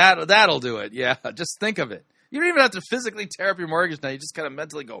 that'll do it. Yeah, just think of it. You don't even have to physically tear up your mortgage now. You just kind of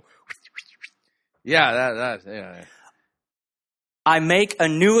mentally go. Yeah, yeah. I make a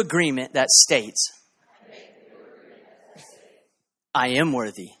new agreement that states, I am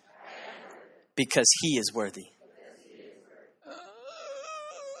worthy because he is worthy.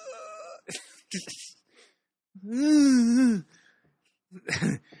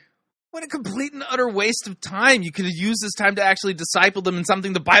 What a complete and utter waste of time. You could have used this time to actually disciple them in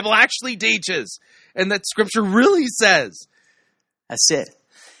something the Bible actually teaches and that Scripture really says. That's it.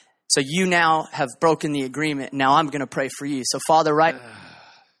 So you now have broken the agreement. Now I'm going to pray for you. So Father, right?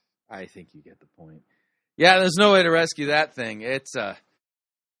 I think you get the point. Yeah, there's no way to rescue that thing. It's yeah,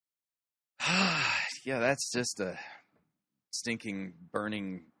 that's just a stinking,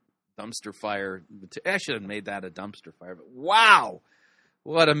 burning dumpster fire. I should have made that a dumpster fire, but wow,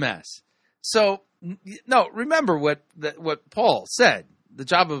 what a mess. So, no, remember what Paul said. The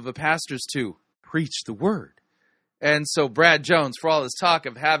job of a pastor is to preach the word. And so Brad Jones, for all his talk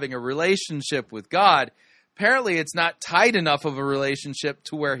of having a relationship with God, apparently it's not tight enough of a relationship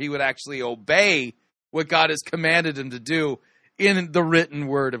to where he would actually obey what God has commanded him to do in the written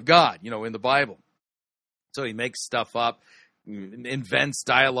word of God, in the Bible. So he makes stuff up, invents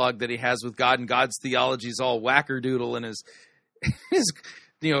dialogue that he has with God, and God's theology is all wackerdoodle in his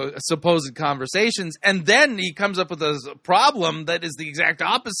supposed conversations. And then he comes up with a problem that is the exact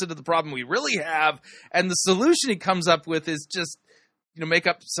opposite of the problem we really have. And the solution he comes up with is just, make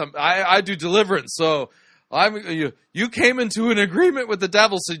up some, I do deliverance. So you came into an agreement with the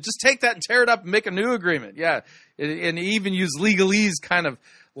devil. So just take that and tear it up and make a new agreement. Yeah. And even use legalese kind of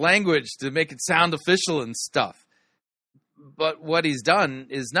language to make it sound official and stuff. But what he's done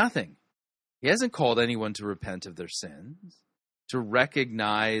is nothing. He hasn't called anyone to repent of their sins, to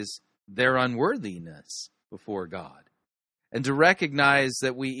recognize their unworthiness before God, and to recognize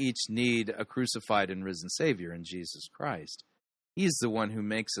that we each need a crucified and risen Savior in Jesus Christ. He's the one who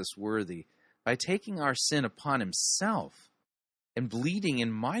makes us worthy by taking our sin upon himself and bleeding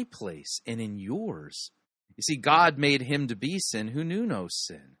in my place and in yours. You see, God made him to be sin who knew no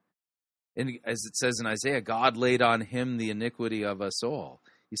sin. And as it says in Isaiah, God laid on him the iniquity of us all.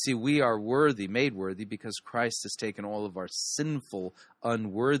 You see, we are worthy, made worthy, because Christ has taken all of our sinful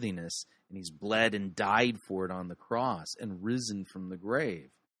unworthiness, and he's bled and died for it on the cross and risen from the grave.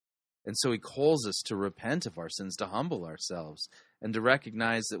 And so he calls us to repent of our sins, to humble ourselves, and to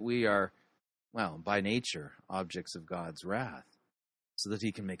recognize that we are, by nature, objects of God's wrath, so that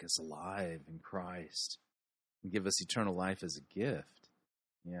he can make us alive in Christ and give us eternal life as a gift.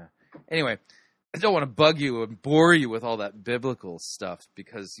 Yeah. Anyway, I don't want to bug you and bore you with all that biblical stuff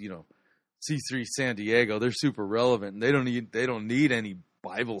because, C3 San Diego, they're super relevant and they don't need any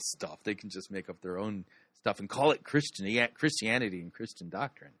Bible stuff. They can just make up their own stuff and call it Christianity and Christian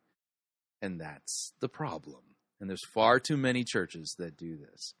doctrine. And that's the problem. And there's far too many churches that do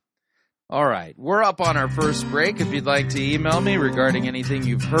this. All right, we're up on our first break. If you'd like to email me regarding anything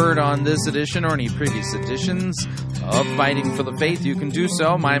you've heard on this edition or any previous editions of Fighting for the Faith, you can do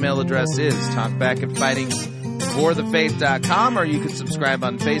so. My email address is talkback@fightingforthefaith.com, or you can subscribe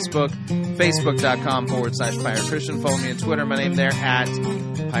on Facebook, facebook.com/Pirate Christian. Follow me on Twitter, my name there,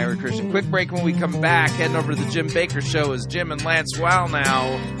 @Pirate Christian. Quick break. When we come back, heading over to the Jim Bakker Show as Jim and Lance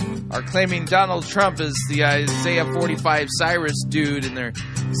Wallnau are claiming Donald Trump is the Isaiah 45 Cyrus dude, and they're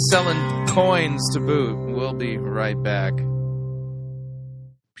selling coins to boot. We'll be right back.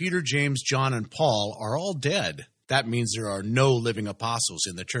 Peter, James, John, and Paul are all dead. That means there are no living apostles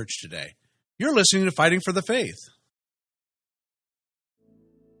in the church today. You're listening to Fighting for the Faith.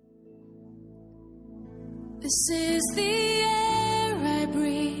 This is the air I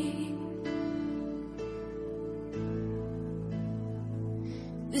breathe.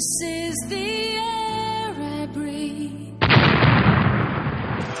 This is the air I breathe.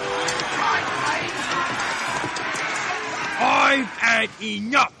 I've had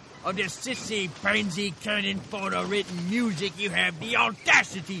enough of this sissy, pansy, cannon fodder written music you have the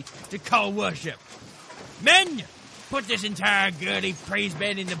audacity to call worship. Men, put this entire girly praise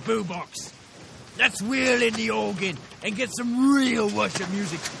band in the boo box. Let's wheel in the organ and get some real worship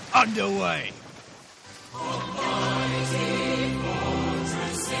music underway. Almighty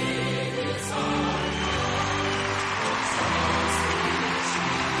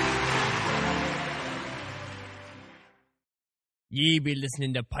Ye be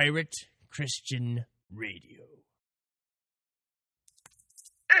listening to Pirate Christian Radio.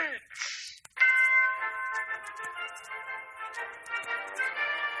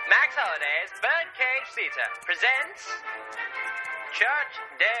 Max Holliday's Birdcage Theater presents Church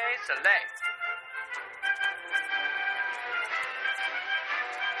Day Select.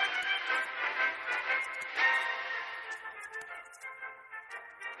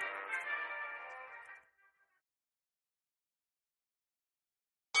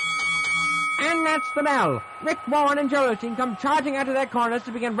 And that's the bell. Rick Warren and Joe Osteen come charging out of their corners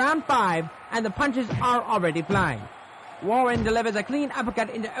to begin round 5, and the punches are already flying. Warren delivers a clean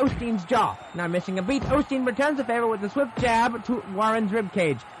uppercut into Osteen's jaw. Not missing a beat, Osteen returns the favor with a swift jab to Warren's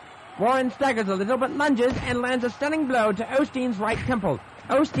ribcage. Warren staggers a little but lunges and lands a stunning blow to Osteen's right temple.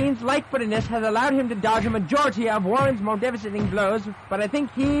 Osteen's light-footedness has allowed him to dodge a majority of Warren's more devastating blows, but I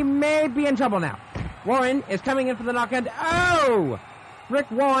think he may be in trouble now. Warren is coming in for the knockout. Oh!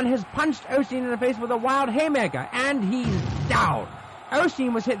 Rick Warren has punched Osteen in the face with a wild haymaker, and he's down.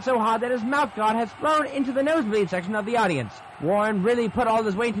 Osteen was hit so hard that his mouth guard has thrown into the nosebleed section of the audience. Warren really put all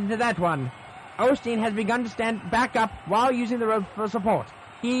his weight into that one. Osteen has begun to stand back up while using the rope for support.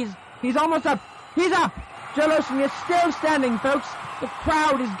 He's almost up. He's up! Joel Osteen is still standing, folks. The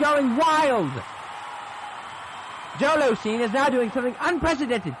crowd is going wild. Joel Osteen is now doing something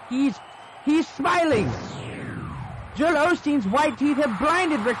unprecedented. He's smiling. Joel Osteen's white teeth have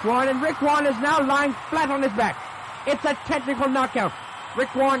blinded Rick Warren, and Rick Warren is now lying flat on his back. It's a technical knockout.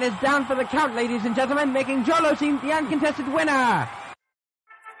 Rick Warren is down for the count, ladies and gentlemen, making Joel Osteen the uncontested winner.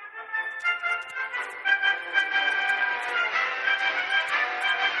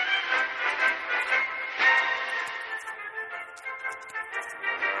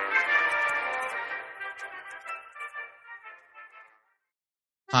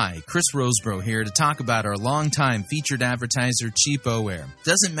 Hi, Chris Rosebrough here to talk about our longtime featured advertiser, Cheapo Air.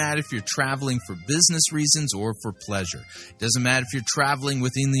 Doesn't matter if you're traveling for business reasons or for pleasure. Doesn't matter if you're traveling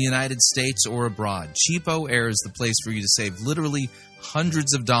within the United States or abroad. Cheapo Air is the place for you to save literally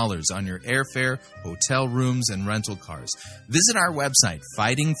hundreds of dollars on your airfare, hotel rooms, and rental cars. Visit our website,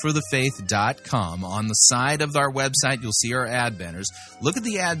 fightingforthefaith.com. On the side of our website, you'll see our ad banners. Look at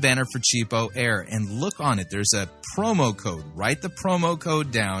the ad banner for Cheapo Air and look on it. There's a promo code. Write the promo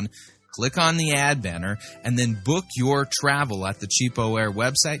code down. Click on the ad banner and then book your travel at the Cheapo Air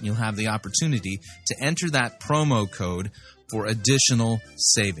website, and you'll have the opportunity to enter that promo code for additional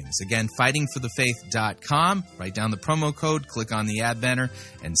savings. Again, fightingforthefaith.com. Write down the promo code, click on the ad banner,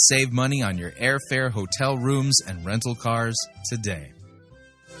 and save money on your airfare, hotel rooms, and rental cars today.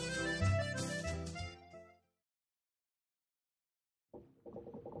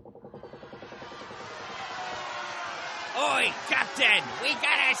 Oi, Captain! We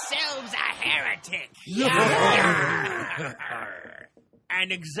got ourselves a heretic!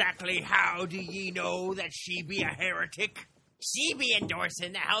 And exactly how do ye know that she be a heretic? She be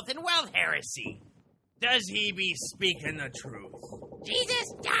endorsing the health and wealth heresy. Does he be speaking the truth?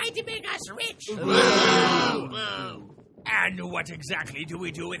 Jesus died to make us rich. And what exactly do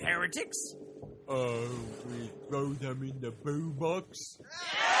we do with heretics? We throw them in the boo box.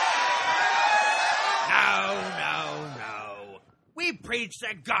 No. We preach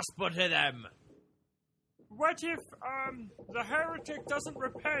the gospel to them. What if, the heretic doesn't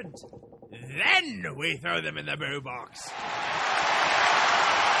repent? Then we throw them in the boo box.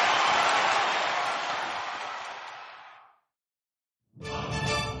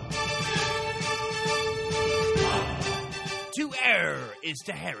 To err is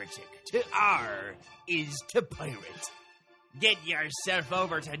to heretic. To R is to pirate. Get yourself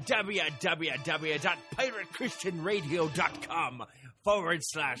over to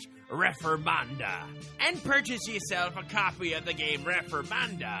www.piratechristianradio.com/Reformanda and purchase yourself a copy of the game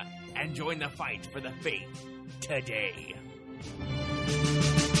Reformanda and join the fight for the faith today.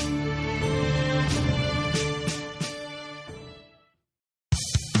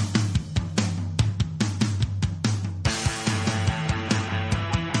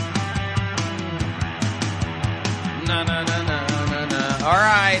 No. All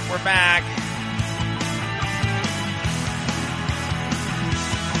right, we're back.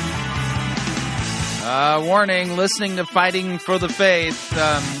 Warning, listening to Fighting for the Faith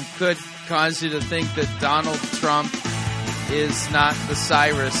could cause you to think that Donald Trump is not the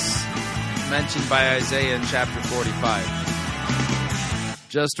Cyrus mentioned by Isaiah in chapter 45.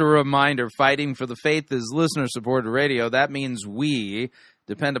 Just a reminder, Fighting for the Faith is listener-supported radio. That means we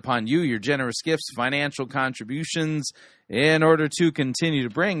depend upon you, your generous gifts, financial contributions. in order to continue to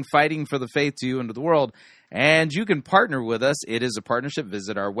bring Fighting for the Faith to you into the world. And you can partner with us. It is a partnership.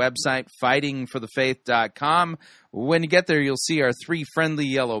 Visit our website, fightingforthefaith.com. When you get there, you'll see our 3 friendly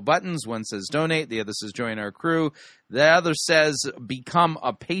yellow buttons. One says donate. The other says join our crew. The other says become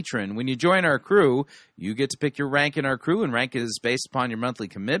a patron. When you join our crew, you get to pick your rank in our crew, and rank is based upon your monthly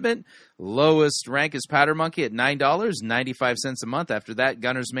commitment. Lowest rank is Powder Monkey at $9.95 a month. After that,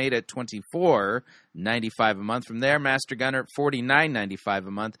 Gunner's Mate at $24.95 a month. From there, Master Gunner at $49.95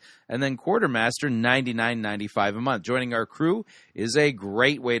 a month, and then Quartermaster $99.95 a month. Joining our crew is a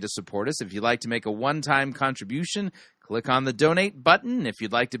great way to support us. If you'd like to make a one-time contribution, click on the donate button. If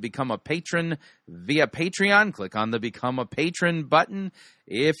you'd like to become a patron via Patreon, click on the become a patron button.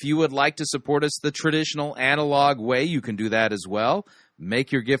 If you would like to support us the traditional analog way, you can do that as well.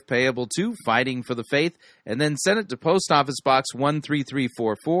 Make your gift payable to Fighting for the Faith, and then send it to Post Office Box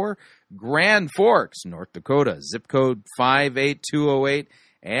 13344, Grand Forks, North Dakota, zip code 58208.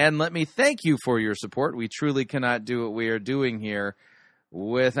 And let me thank you for your support. We truly cannot do what we are doing here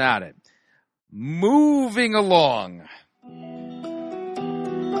without it. Moving along.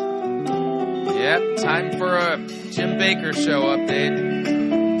 Yep, time for a Jim Bakker Show update.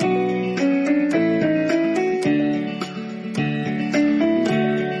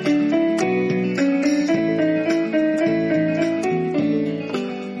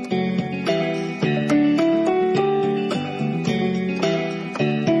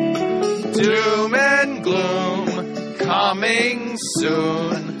 Doom and gloom coming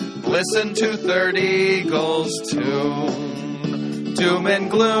soon. Listen to Third Eagle's tune. Doom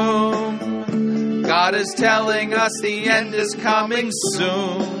and gloom. God is telling us the end is coming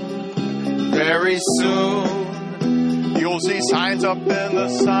soon. Very soon. You'll see signs up in the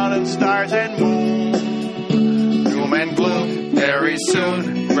sun and stars and moon. Doom and gloom. Very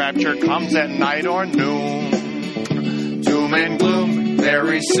soon. Rapture comes at night or noon. Doom and gloom.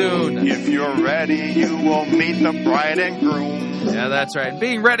 Very soon. If you're ready, you will meet the bride and groom. Yeah, that's right.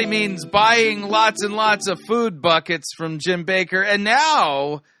 Being ready means buying lots and lots of food buckets from Jim Bakker. And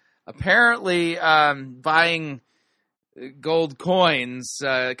now, apparently, buying gold coins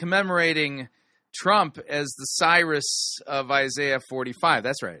commemorating Trump as the Cyrus of Isaiah 45.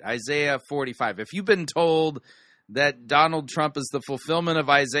 That's right, Isaiah 45. If you've been told that Donald Trump is the fulfillment of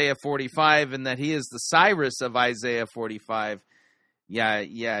Isaiah 45 and that he is the Cyrus of Isaiah 45, yeah,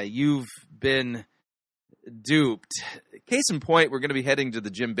 you've been duped. Case in point, we're going to be heading to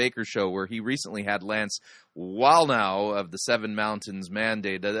the Jim Bakker Show, where he recently had Lance Wallnau of the Seven Mountains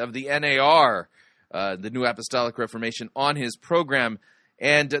Mandate, of the NAR, the New Apostolic Reformation, on his program,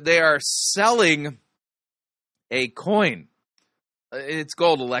 and they are selling a coin. It's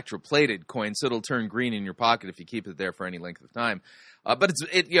gold electroplated coin, so it'll turn green in your pocket if you keep it there for any length of time. But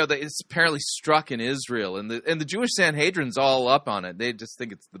it's apparently struck in Israel, and the Jewish Sanhedrin's all up on it. They just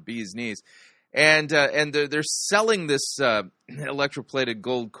think it's the bee's knees. And they're selling this electroplated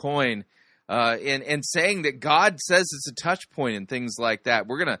gold coin and saying that God says it's a touch point and things like that.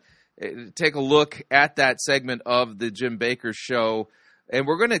 We're going to take a look at that segment of the Jim Bakker Show, and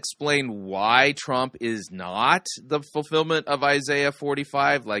we're going to explain why Trump is not the fulfillment of Isaiah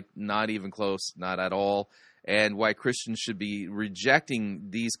 45, like not even close, not at all, and why Christians should be rejecting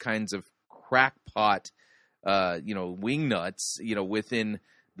these kinds of crackpot, wingnuts, within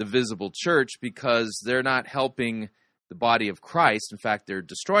the visible church, because they're not helping the body of Christ. In fact, they're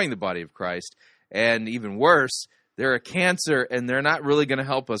destroying the body of Christ. And even worse, they're a cancer, and they're not really going to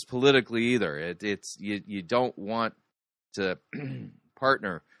help us politically either. You don't want to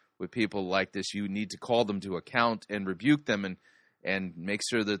partner with people like this. You need to call them to account and rebuke them and make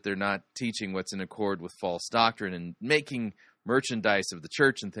sure that they're not teaching what's in accord with false doctrine and making merchandise of the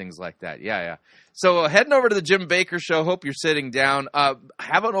church and things like that. Yeah. So heading over to the Jim Bakker Show. Hope you're sitting down.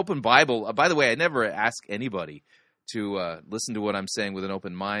 Have an open Bible. By the way, I never ask anybody to listen to what I'm saying with an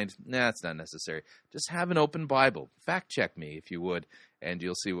open mind. Nah, it's not necessary. Just have an open Bible. Fact check me if you would, and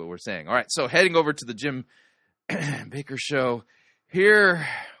you'll see what we're saying. All right, so heading over to the Jim Bakker Show. Here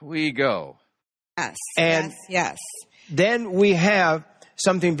we go. Yes. And yes. Then we have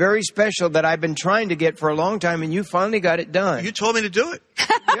something very special that I've been trying to get for a long time, and you finally got it done. You told me to do it.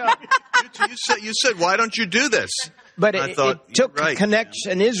 Yeah. You said, why don't you do this? But it took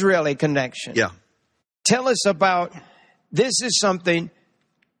an Israeli connection. Yeah. Tell us about, this is something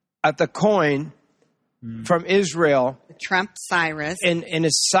at the coin from Israel. Trump Cyrus. In a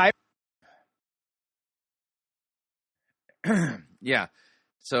Cyrus. Yeah.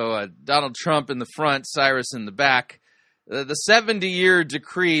 So Donald Trump in the front, Cyrus in the back. The 70-year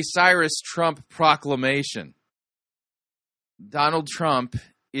decree, Cyrus Trump proclamation. Donald Trump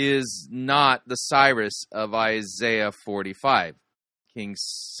is not the Cyrus of Isaiah 45. King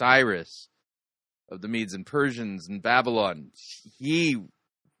Cyrus of the Medes and Persians in Babylon. He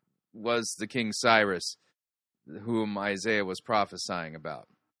was the King Cyrus whom Isaiah was prophesying about.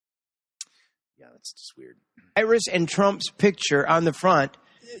 Yeah, that's just weird. Cyrus and Trump's picture on the front.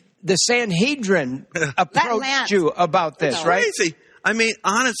 The Sanhedrin approached you about this, right? Crazy. I mean,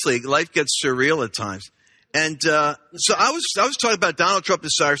 honestly, life gets surreal at times. And so I was talking about Donald Trump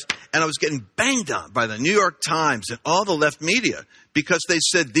and Cyrus, and I was getting banged on by the New York Times and all the left media because they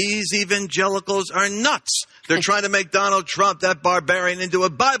said these evangelicals are nuts. They're trying to make Donald Trump, that barbarian, into a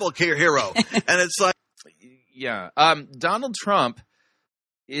Bible hero. And it's like... Yeah. Donald Trump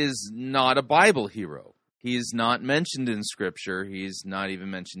is not a Bible hero. He's not mentioned in Scripture. He's not even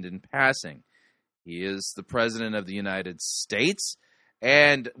mentioned in passing. He is the President of the United States,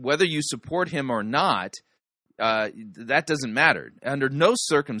 and whether you support him or not, that doesn't matter. Under no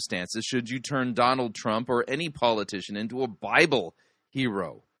circumstances should you turn Donald Trump or any politician into a Bible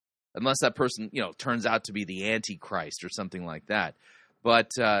hero, unless that person, turns out to be the Antichrist or something like that.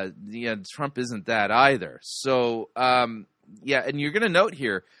 But Trump isn't that either. So, and you're going to note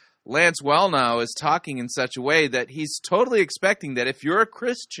here, Lance Wallnau is talking in such a way that he's totally expecting that if you're a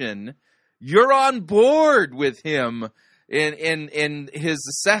Christian, you're on board with him in his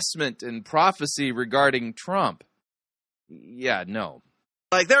assessment and prophecy regarding Trump. Yeah, no.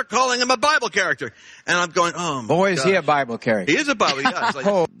 Like, they're calling him a Bible character. And I'm going, oh, my Boy, is gosh. he a Bible character. He is a Bible, yeah. It's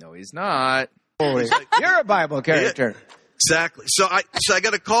like, No, he's not. You're a Bible character. Yeah, exactly. So I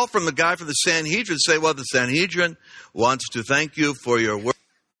got a call from the guy from the Sanhedrin say, well, the Sanhedrin wants to thank you for your work.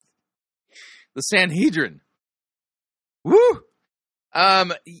 The Sanhedrin. Woo! I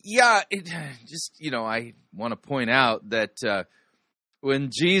want to point out that when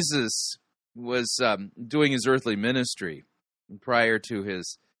Jesus was doing his earthly ministry prior to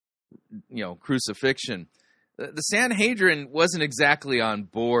his, crucifixion, the Sanhedrin wasn't exactly on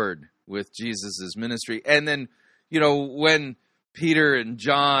board with Jesus' ministry. And then, when Peter and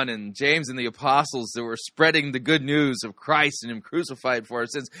John and James and the apostles that were spreading the good news of Christ and him crucified for our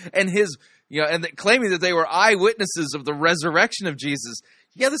sins, and his, claiming that they were eyewitnesses of the resurrection of Jesus.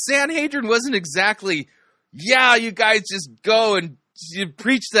 Yeah, the Sanhedrin wasn't exactly, you guys just go and you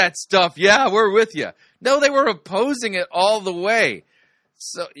preach that stuff. Yeah, we're with you. No, they were opposing it all the way.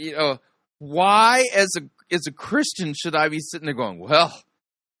 So, why as a Christian should I be sitting there going, well,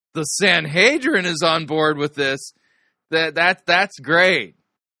 the Sanhedrin is on board with this. That's great.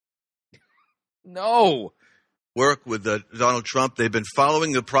 No. Work with Donald Trump. They've been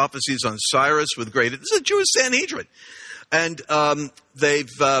following the prophecies on Cyrus with great. This is a Jewish Sanhedrin, and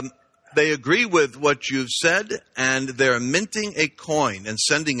they agree with what you've said, and they're minting a coin and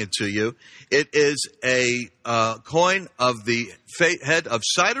sending it to you. It is a coin of the head of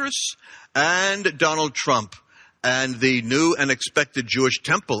Cyrus and Donald Trump, and the new and expected Jewish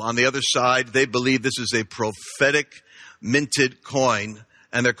temple on the other side. They believe this is a prophetic minted coin,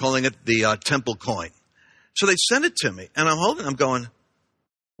 and they're calling it the temple coin. So they sent it to me, and I'm holding it. I'm going,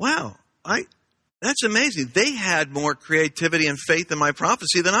 wow, that's amazing. They had more creativity and faith in my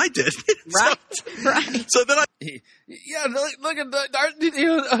prophecy than I did. Right, right. So then look at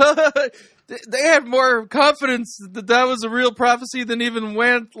that. They have more confidence that was a real prophecy than even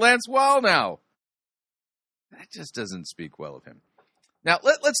Lance Wallnau. That just doesn't speak well of him. Now,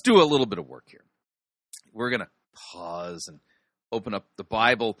 let's do a little bit of work here. We're going to pause and open up the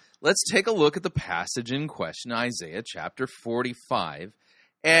Bible. Let's take a look at the passage in question, Isaiah chapter 45.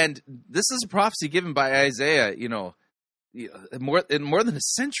 And this is a prophecy given by Isaiah, more than a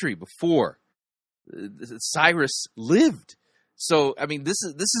century before Cyrus lived. So, I mean, this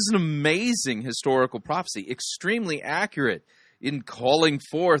is an amazing historical prophecy, extremely accurate in calling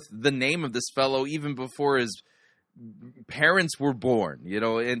forth the name of this fellow even before his parents were born,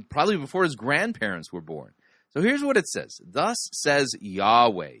 and probably before his grandparents were born. So here's what it says. Thus says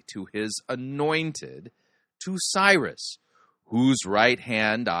Yahweh to his anointed, to Cyrus, whose right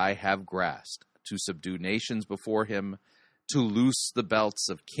hand I have grasped, to subdue nations before him, to loose the belts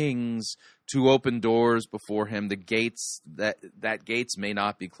of kings, to open doors before him, the gates that gates may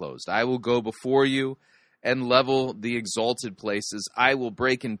not be closed. I will go before you and level the exalted places. I will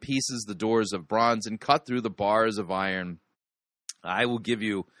break in pieces the doors of bronze and cut through the bars of iron. I will give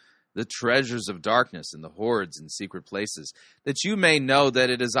you the treasures of darkness and the hoards in secret places, that you may know that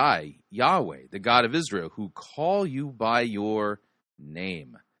it is I, Yahweh, the God of Israel, who call you by your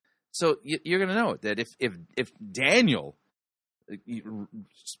name. So you're going to know that if Daniel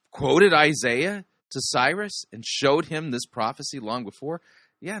quoted Isaiah to Cyrus and showed him this prophecy long before,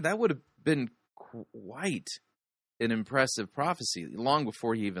 that would have been quite an impressive prophecy long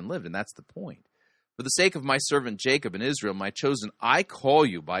before he even lived, and that's the point. For the sake of my servant Jacob and Israel, my chosen, I call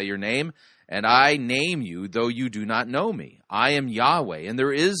you by your name, and I name you, though you do not know me. I am Yahweh, and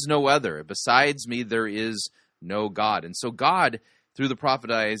there is no other. Besides me, there is no God. And so God, through the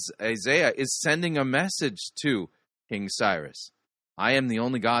prophet Isaiah, is sending a message to King Cyrus. I am the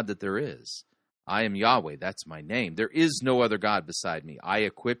only God that there is. I am Yahweh, that's my name. There is no other God beside me. I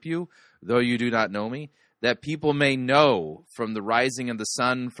equip you, though you do not know me, that people may know from the rising of the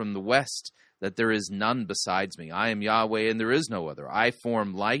sun from the west that there is none besides me. I am Yahweh, and there is no other. I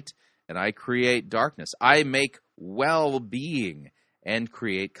form light, and I create darkness. I make well-being and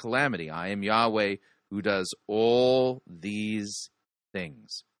create calamity. I am Yahweh, who does all these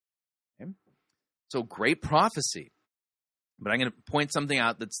things. Okay? So great prophecy. But I'm going to point something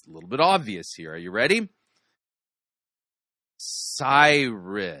out that's a little bit obvious here. Are you ready?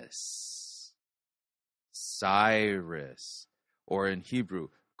 Cyrus. Or in Hebrew,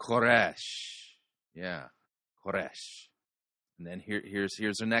 Koresh. Yeah, Koresh. And then here's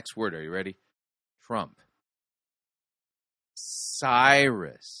the next word. Are you ready? Trump.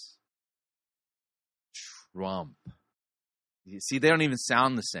 Cyrus. Trump. You see, they don't even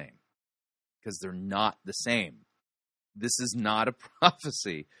sound the same because they're not the same. This is not a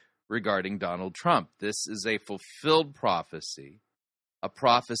prophecy regarding Donald Trump. This is a fulfilled prophecy, a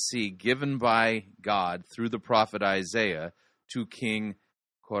prophecy given by God through the prophet Isaiah to King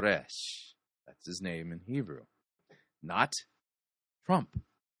Koresh. That's his name in Hebrew. Not Trump.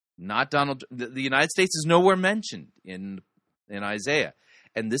 Not Donald. The United States is nowhere mentioned in Isaiah.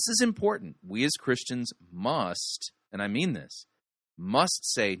 And this is important. We as Christians must, and I mean this, must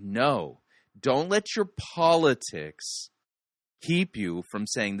say no. Don't let your politics keep you from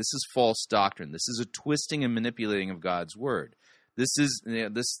saying this is false doctrine. This is a twisting and manipulating of God's word. This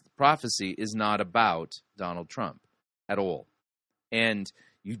prophecy is not about Donald Trump at all. And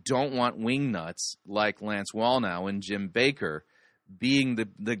you don't want wingnuts like Lance Wallnau and Jim Bakker being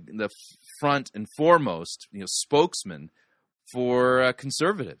the front and foremost spokesman for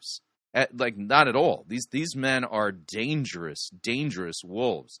conservatives. Not at all. These men are dangerous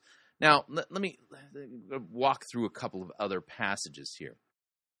wolves. Now, let me walk through a couple of other passages here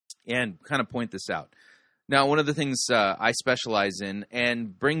and kind of point this out. Now, one of the things I specialize in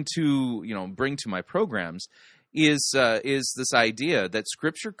and bring to my programs is this idea that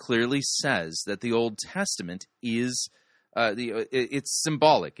Scripture clearly says that the Old Testament is it's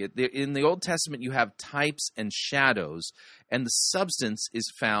symbolic. In the Old Testament, you have types and shadows, and the substance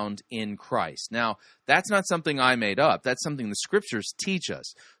is found in Christ. Now, that's not something I made up. That's something the Scriptures teach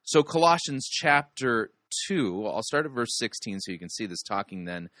us. So Colossians chapter 2, I'll start at verse 16 so you can see this, talking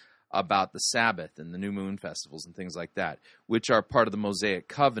then about the Sabbath and the new moon festivals and things like that, which are part of the Mosaic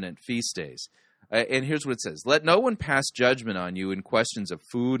covenant feast days. And here's what it says. Let no one pass judgment on you in questions of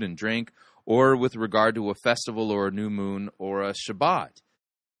food and drink, or with regard to a festival or a new moon or a Shabbat.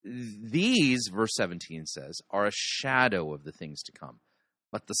 These, verse 17 says, are a shadow of the things to come,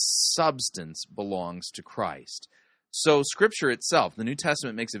 but the substance belongs to Christ. So Scripture itself, the New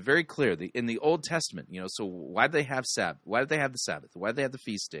Testament makes it very clear. In the Old Testament, so why did they have Sabbath? Why did they have the Sabbath? Why did they have the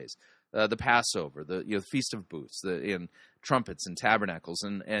feast days? The Passover, the Feast of Booths, and trumpets and tabernacles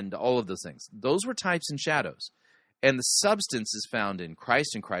and all of those things. Those were types and shadows. And the substance is found in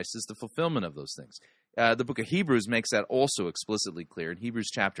Christ, and Christ is the fulfillment of those things. The book of Hebrews makes that also explicitly clear. In Hebrews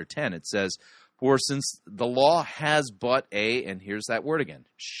chapter 10, it says, for since the law has but and here's that word again,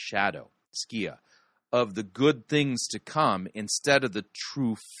 shadow, skia, of the good things to come instead of the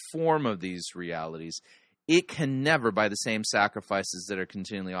true form of these realities, it can never, by the same sacrifices that are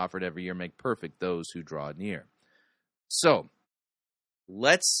continually offered every year, make perfect those who draw near. So,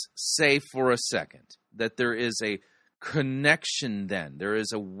 let's say for a second that there is a connection then. There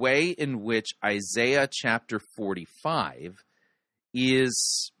is a way in which Isaiah chapter 45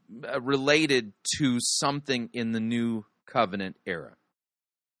 is related to something in the new covenant era.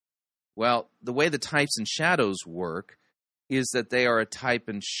 Well, the way the types and shadows work is that they are a type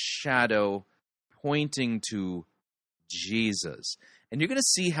and shadow pointing to Jesus. And you're going to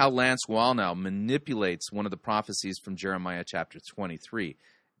see how Lance Wallnau manipulates one of the prophecies from Jeremiah chapter 23.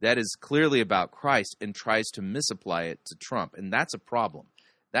 That is clearly about Christ and tries to misapply it to Trump. And that's a problem.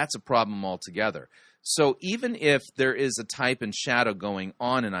 That's a problem altogether. So even if there is a type and shadow going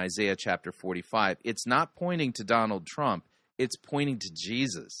on in Isaiah chapter 45, it's not pointing to Donald Trump. It's pointing to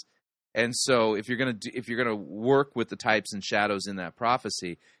Jesus. And so if you're going to work with the types and shadows in that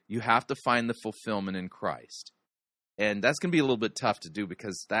prophecy, you have to find the fulfillment in Christ. And that's going to be a little bit tough to do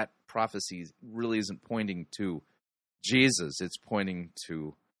because that prophecy really isn't pointing to Jesus. It's pointing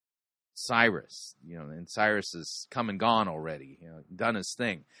to Cyrus, and Cyrus is come and gone already, done his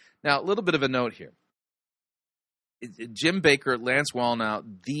thing. Now, a little bit of a note here. Jim Bakker, Lance Wallnau,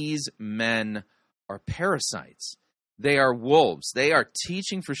 these men are parasites. They are wolves. They are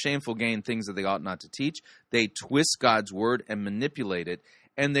teaching for shameful gain things that they ought not to teach. They twist God's word and manipulate it,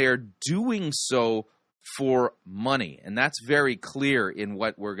 and they are doing so for money. And that's very clear in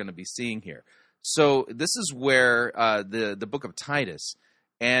what we're going to be seeing here. So this is where the book of Titus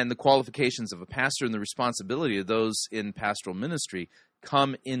and the qualifications of a pastor and the responsibility of those in pastoral ministry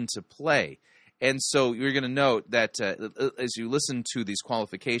come into play. And so you're going to note that as you listen to these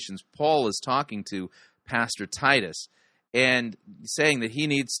qualifications, Paul is talking to Pastor Titus and saying that he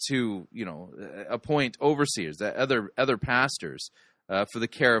needs to, appoint overseers, other pastors for the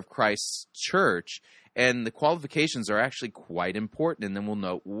care of Christ's church. And the qualifications are actually quite important, and then we'll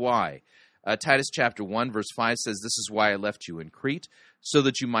note why. Titus chapter 1, verse 5 says, "This is why I left you in Crete, so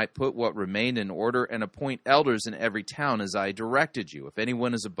that you might put what remained in order and appoint elders in every town as I directed you. If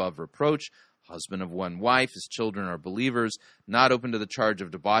anyone is above reproach, husband of one wife, his children are believers, not open to the charge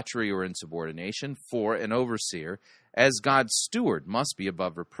of debauchery or insubordination, for an overseer, as God's steward, must be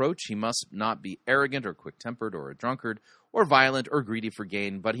above reproach. He must not be arrogant or quick-tempered or a drunkard or violent or greedy for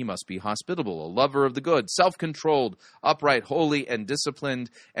gain, but he must be hospitable, a lover of the good, self-controlled, upright, holy, and disciplined."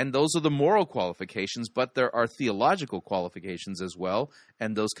 And those are the moral qualifications, but there are theological qualifications as well,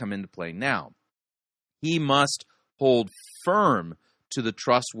 and those come into play now. He must hold firm to the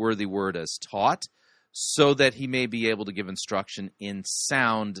trustworthy word as taught, so that he may be able to give instruction in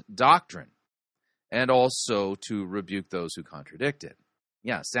sound doctrine, and also to rebuke those who contradict it.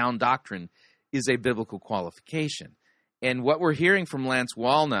 Yeah, sound doctrine is a biblical qualification. And what we're hearing from Lance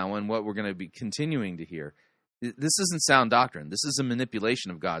Wallnau and what we're going to be continuing to hear, this isn't sound doctrine. This is a manipulation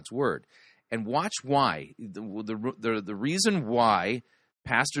of God's word. And watch why. The reason why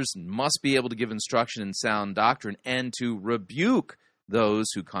pastors must be able to give instruction in sound doctrine and to rebuke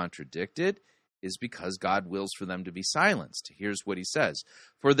those who contradict it is because God wills for them to be silenced. Here's what he says.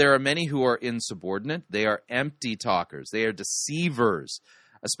 "For there are many who are insubordinate. They are empty talkers. They are deceivers,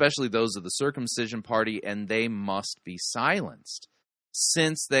 especially those of the circumcision party, and they must be silenced,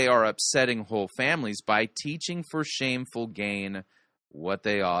 since they are upsetting whole families by teaching for shameful gain what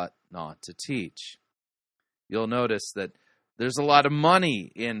they ought not to teach." You'll notice that there's a lot of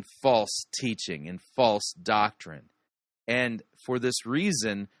money in false teaching, in false doctrine. And for this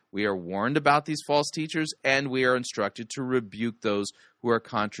reason, we are warned about these false teachers, and we are instructed to rebuke those who are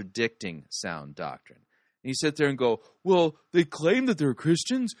contradicting sound doctrine. And you sit there and go, well, they claim that they're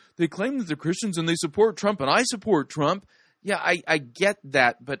Christians. They claim that they're Christians and they support Trump and I support Trump. Yeah, I get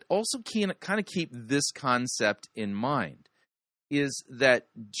that, but also kind of keep this concept in mind, is that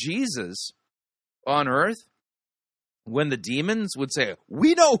Jesus on earth, when the demons would say,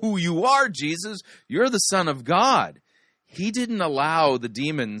 "We know who you are, Jesus. You're the Son of God," he didn't allow the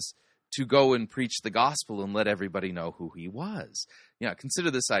demons to go and preach the gospel and let everybody know who he was. Yeah, consider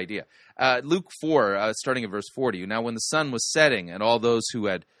this idea. Luke 4, starting at verse 40. "Now when the sun was setting, and all those who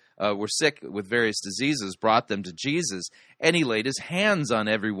were sick with various diseases brought them to Jesus, and he laid his hands on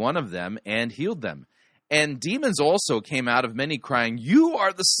every one of them and healed them. And demons also came out of many, crying, 'You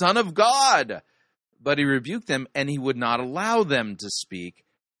are the Son of God!' But he rebuked them, and he would not allow them to speak,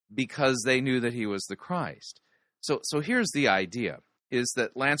 because they knew that he was the Christ." So here's the idea, is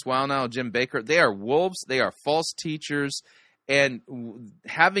that Lance Wallnau, Jim Bakker, they are wolves, they are false teachers, and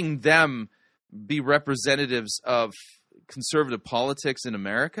having them be representatives of conservative politics in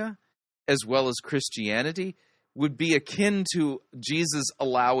America, as well as Christianity, would be akin to Jesus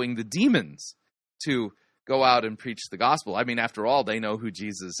allowing the demons to go out and preach the gospel. I mean, after all, they know who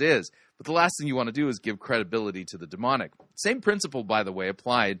Jesus is. But the last thing you want to do is give credibility to the demonic. Same principle, by the way,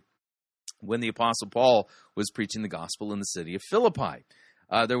 applied when the Apostle Paul was preaching the gospel in the city of Philippi.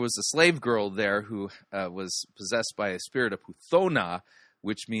 There was a slave girl there who was possessed by a spirit of Puthona,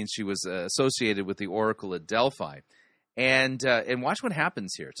 which means she was associated with the oracle at Delphi. And watch what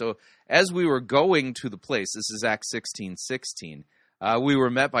happens here. So as we were going to the place, this is Acts 16:16, we were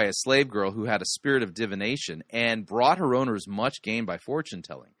met by a slave girl who had a spirit of divination and brought her owners much gain by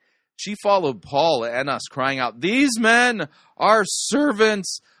fortune-telling. She followed Paul and us, crying out, "These men are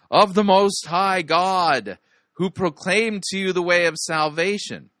servants of the Most High God, who proclaim to you the way of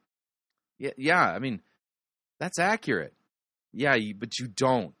salvation." Yeah, I mean, that's accurate. Yeah, but you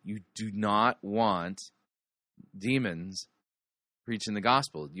do not want demons preaching the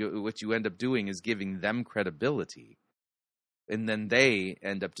gospel. What you end up doing is giving them credibility, and then they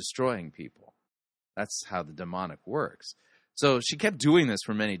end up destroying people. That's how the demonic works. So she kept doing this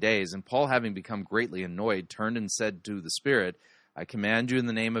for many days, and Paul, having become greatly annoyed, turned and said to the spirit, I command you in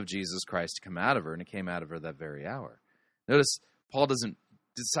the name of Jesus Christ to come out of her. And it came out of her that very hour. Notice Paul doesn't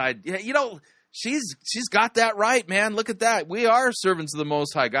decide, she's got that right, man. Look at that. We are servants of the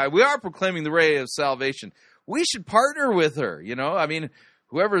Most High God. We are proclaiming the way of salvation. We should partner with her,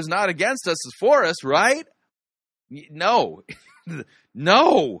 whoever is not against us is for us, right? No.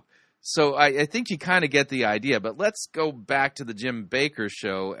 No. So I think you kind of get the idea, but let's go back to the Jim Bakker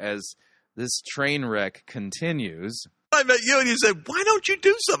show as this train wreck continues. I met you and you said, why don't you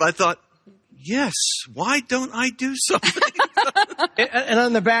do something? I thought, yes, why don't I do something? And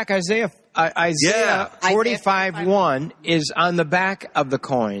on the back, Isaiah 45:1 is on the back of the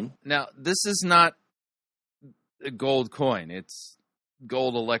coin. Now, this is not a gold coin. It's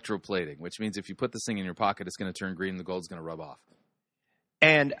gold electroplating, which means if you put this thing in your pocket, it's going to turn green and the gold's going to rub off.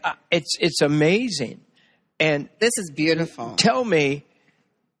 And it's amazing. And this is beautiful. Tell me,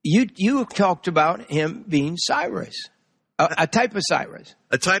 you talked about him being Cyrus, a type of Cyrus.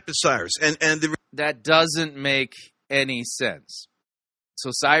 A type of Cyrus. And that doesn't make any sense.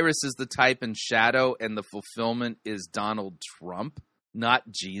 So Cyrus is the type and shadow, and the fulfillment is Donald Trump,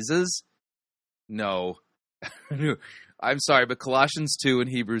 not Jesus? No. I'm sorry, but Colossians 2 and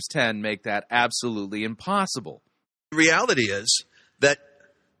Hebrews 10 make that absolutely impossible. The reality is that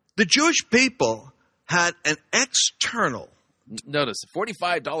the Jewish people had an external, notice, a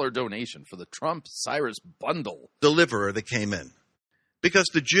 $45 donation for the Trump-Cyrus bundle deliverer that came in. Because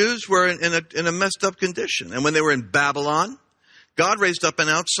the Jews were in a messed up condition. And when they were in Babylon, God raised up an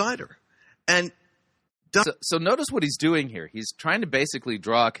outsider. And so notice what he's doing here. He's trying to basically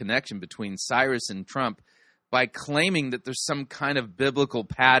draw a connection between Cyrus and Trump by claiming that there's some kind of biblical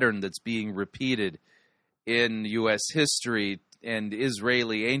pattern that's being repeated in U.S. history and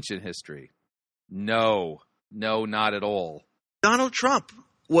Israeli ancient history. No, not at all. Donald Trump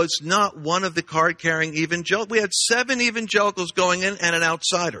was not one of the card-carrying evangelicals. We had 7 evangelicals going in and an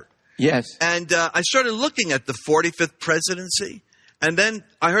outsider. Yes. And I started looking at the 45th presidency, and then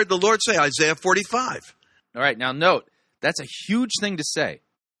I heard the Lord say Isaiah 45. All right, now note, that's a huge thing to say.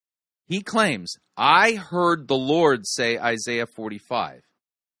 He claims, I heard the Lord say Isaiah 45.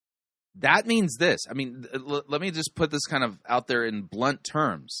 That means this. I mean, let me just put this kind of out there in blunt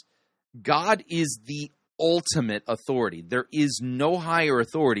terms. God is the ultimate authority. There is no higher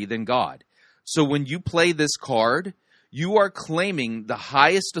authority than God. So when you play this card, you are claiming the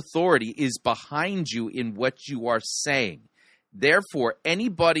highest authority is behind you in what you are saying. Therefore,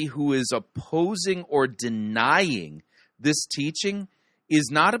 anybody who is opposing or denying this teaching is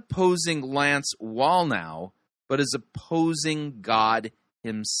not opposing Lance Wallnau, but is opposing God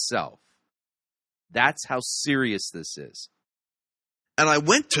himself. That's how serious this is. And I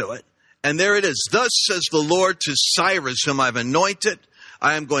went to it, and there it is. Thus says the Lord to Cyrus, whom I've anointed.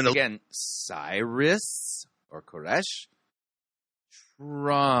 I am going to... Again, Cyrus or Koresh,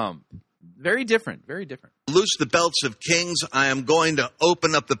 Trump. Very different, very different. Loose the belts of kings. I am going to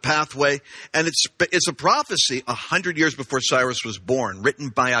open up the pathway. And it's a prophecy 100 years before Cyrus was born, written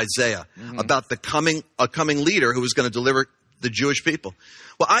by Isaiah, about a coming leader who was going to deliver the Jewish people.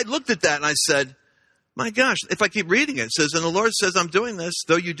 Well, I looked at that and I said, my gosh, if I keep reading it, it says, and the Lord says, I'm doing this,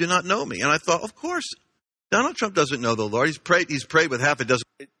 though you do not know me. And I thought, of course, Donald Trump doesn't know the Lord. He's prayed with half a dozen.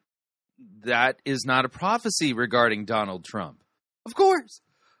 That is not a prophecy regarding Donald Trump. Of course.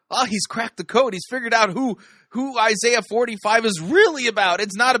 Oh, he's cracked the code. He's figured out who Isaiah 45 is really about.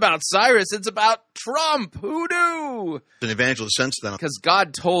 It's not about Cyrus. It's about Trump. Who knew? An evangelist since then. Because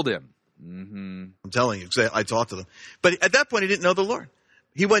God told him. I'm telling you, because I talked to them. But at that point, he didn't know the Lord.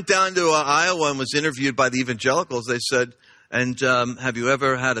 He went down to Iowa and was interviewed by the evangelicals. They said, and have you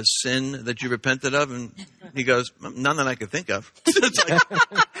ever had a sin that you repented of? And he goes, none that I could think of. It's like,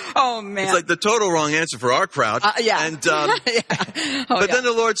 oh, man. It's like the total wrong answer for our crowd. Yeah. And, but then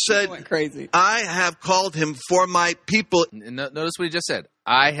the Lord said, went crazy. I have called him for my people. Notice what he just said.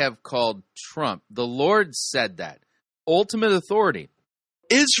 I have called Trump. The Lord said that. Ultimate authority.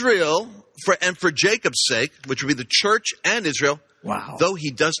 Israel, for Jacob's sake, which would be the church and Israel, wow. Though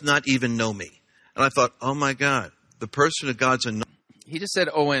he does not even know me. And I thought, oh my God, the person of God's anointed. He just said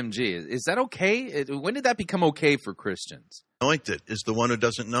OMG. Is that okay? When did that become okay for Christians? Anointed is the one who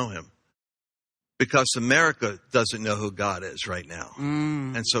doesn't know him. Because America doesn't know who God is right now.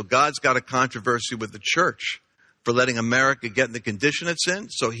 And so God's got a controversy with the church for letting America get in the condition it's in.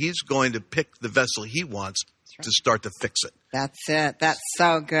 So he's going to pick the vessel he wants to start to fix it. That's it. That's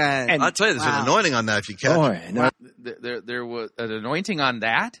so good. And I'll tell you, there's an anointing on that if you catch it. No. There was an anointing on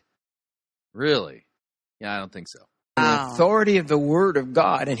that? Really? Yeah, I don't think so. The authority of the Word of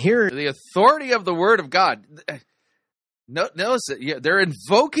God. And here... The authority of the Word of God. Notice that they're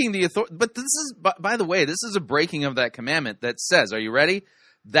invoking the authority. But this is, by the way, this is a breaking of that commandment that says, are you ready?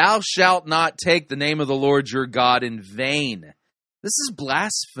 Thou shalt not take the name of the Lord your God in vain. This is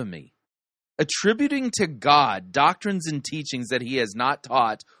blasphemy. Attributing to God doctrines and teachings that he has not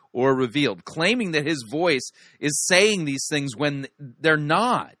taught or revealed, claiming that his voice is saying these things when they're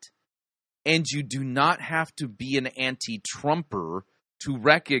not. And you do not have to be an anti-Trumper to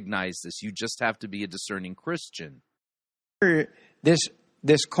recognize this. You just have to be a discerning Christian.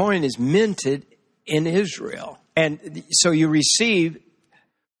 This coin is minted in Israel. And so you receive...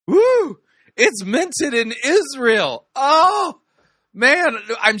 Woo! It's minted in Israel. Oh! Man,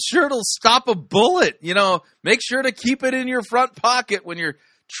 I'm sure it'll stop a bullet. You know, make sure to keep it in your front pocket when you're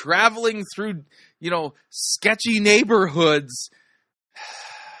traveling through, sketchy neighborhoods.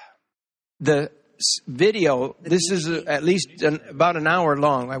 The video, this is at least about an hour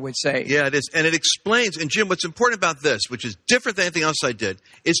long, I would say. Yeah, it is. And it explains, and Jim, what's important about this, which is different than anything else I did,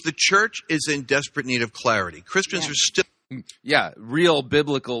 is the church is in desperate need of clarity. Christians are still... Yeah, real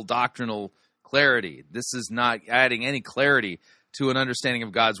biblical doctrinal clarity. This is not adding any clarity to an understanding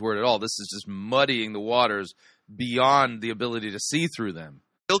of God's word at all. This is just muddying the waters beyond the ability to see through them.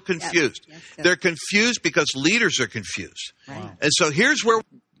 Still confused. Yes, they're confused because leaders are confused. Right. And so here's where...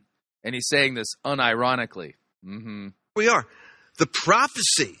 And he's saying this unironically. Mm-hmm. We are. The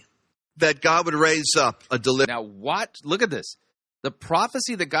prophecy that God would raise up a deliverer. Now, look at this. The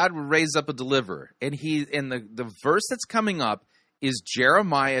prophecy that God would raise up a deliverer. And the verse that's coming up is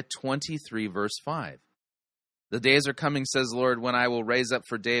Jeremiah 23, verse 5. The days are coming, says the Lord, when I will raise up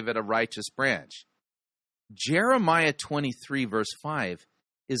for David a righteous branch. Jeremiah 23, verse 5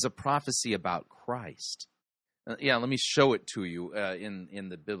 is a prophecy about Christ. Let me show it to you in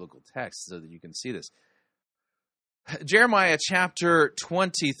the biblical text so that you can see this. Jeremiah chapter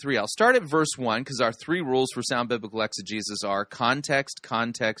 23. I'll start at verse 1 because our three rules for sound biblical exegesis are context,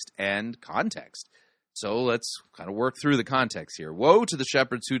 context, and context. So let's kind of work through the context here. Woe to the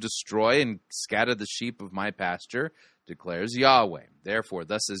shepherds who destroy and scatter the sheep of my pasture, declares Yahweh. Therefore,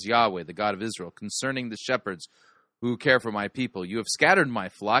 thus says Yahweh, the God of Israel, concerning the shepherds who care for my people. You have scattered my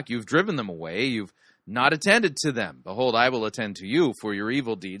flock, you've driven them away, you've not attended to them. Behold, I will attend to you for your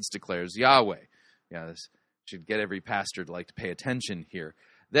evil deeds, declares Yahweh. Yeah, this should get every pastor to like to pay attention here.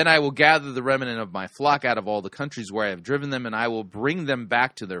 Then I will gather the remnant of my flock out of all the countries where I have driven them, and I will bring them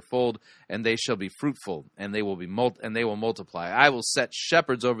back to their fold, and they shall be fruitful, and they will multiply. I will set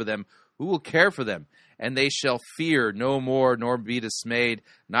shepherds over them who will care for them, and they shall fear no more, nor be dismayed,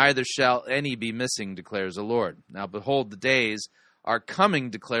 neither shall any be missing, declares the Lord. Now behold, the days are coming,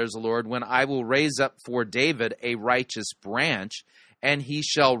 declares the Lord, when I will raise up for David a righteous branch, and he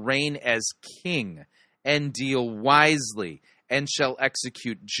shall reign as king, and deal wisely, and shall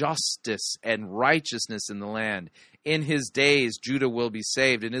execute justice and righteousness in the land. In his days Judah will be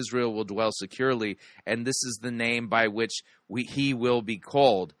saved, and Israel will dwell securely, and this is the name by which he will be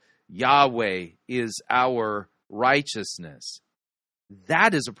called. Yahweh is our righteousness.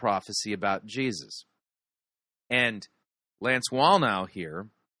 That is a prophecy about Jesus. And Lance Wallnau here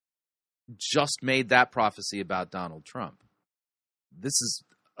just made that prophecy about Donald Trump. This is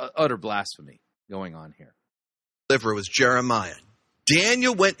utter blasphemy going on here. Deliverer was Jeremiah.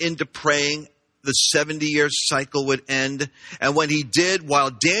 Daniel went into praying the 70-year cycle would end. And when he did,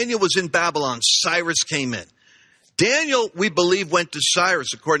 while Daniel was in Babylon, Cyrus came in. Daniel, we believe, went to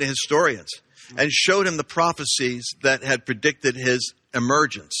Cyrus, according to historians, and showed him the prophecies that had predicted his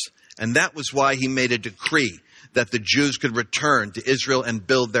emergence. And that was why he made a decree that the Jews could return to Israel and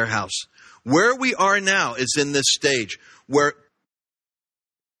build their house. Where we are now is in this stage where...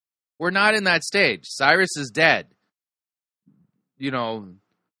 We're not in that stage. Cyrus is dead.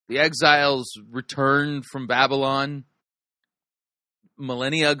 The exiles returned from Babylon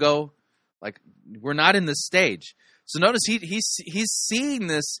millennia ago. We're not in this stage. So notice he's seeing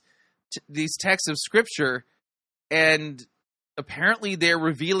these texts of Scripture, and apparently they're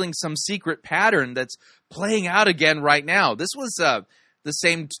revealing some secret pattern that's playing out again right now. This was the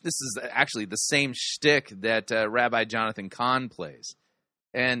same. This is actually the same shtick that Rabbi Jonathan Cahn plays,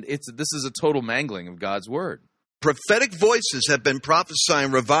 and this is a total mangling of God's word. Prophetic voices have been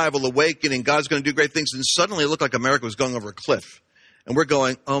prophesying revival, awakening. God's going to do great things, and suddenly it looked like America was going over a cliff. And we're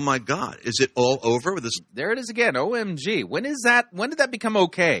going, oh my God, is it all over with this? There it is again. OMG. When did that become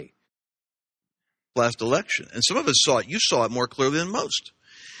okay? Last election. And some of us saw it. You saw it more clearly than most.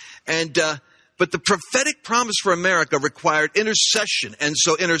 And, but the prophetic promise for America required intercession. And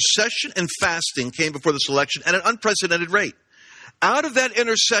so intercession and fasting came before this election at an unprecedented rate. Out of that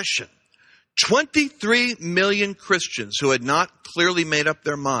intercession, 23 million Christians who had not clearly made up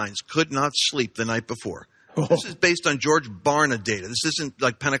their minds could not sleep the night before. This is based on George Barna data. This isn't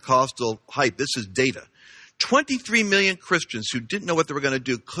like Pentecostal hype. This is data. 23 million Christians who didn't know what they were going to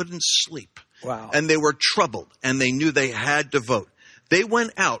do couldn't sleep. Wow. And they were troubled, and they knew they had to vote. They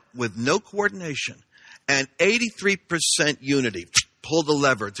went out with no coordination, and 83% unity pulled the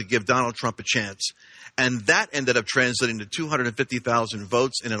lever to give Donald Trump a chance. And that ended up translating to 250,000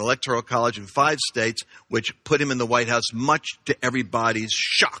 votes in an electoral college in 5 states, which put him in the White House, much to everybody's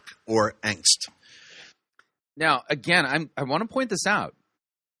shock or angst. Now, again, I want to point this out.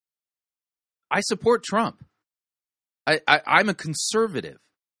 I support Trump. I'm a conservative.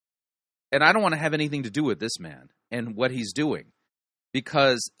 And I don't want to have anything to do with this man and what he's doing.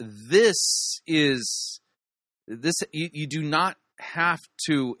 Because you do not have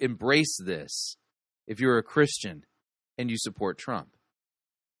to embrace this if you're a Christian and you support Trump.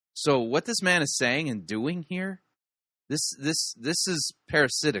 So what this man is saying and doing here, this is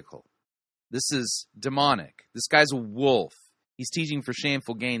parasitical. This is demonic. This guy's a wolf. He's teaching for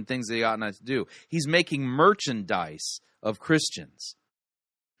shameful gain things that he ought not to do. He's making merchandise of Christians.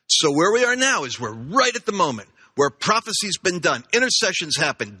 So where we are now is we're right at the moment where prophecy's been done. Intercessions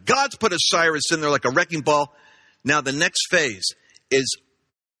happen. God's put Osiris in there like a wrecking ball. Now the next phase is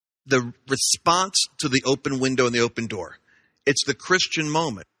the response to the open window and the open door. It's the Christian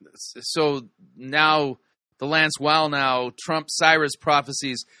moment. So now the Lance Wallnau, Trump, Cyrus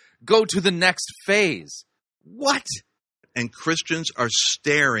prophecies go to the next phase. What? And Christians are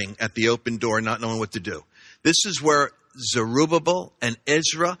staring at the open door, not knowing what to do. This is where Zerubbabel and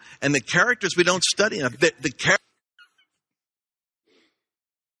Ezra and the characters we don't study enough.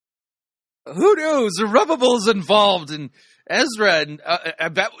 Who knew Zerubbabel's involved and Ezra and I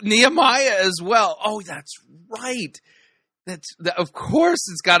bet Nehemiah as well. Oh, that's right. Of course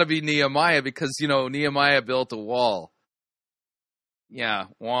it's got to be Nehemiah because, Nehemiah built a wall. Yeah.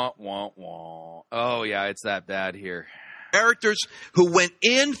 Wah, wah, wah. Oh, yeah, it's that bad here. Characters who went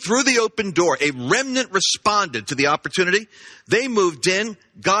in through the open door. A remnant responded to the opportunity. They moved in.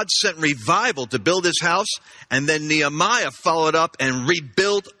 God sent revival to build his house. And then Nehemiah followed up and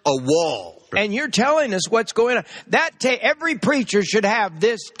rebuilt a wall. And you're telling us what's going on. Every preacher should have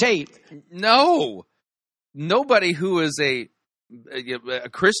this tape. No. Nobody who is a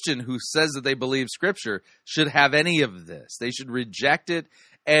Christian who says that they believe Scripture should have any of this. They should reject it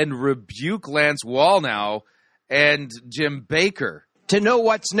and rebuke Lance Wallnau and Jim Bakker. To know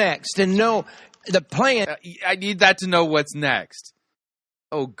what's next and know the plan. I need that to know what's next.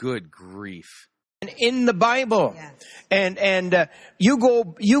 Oh, good grief. In the Bible. Yes. And you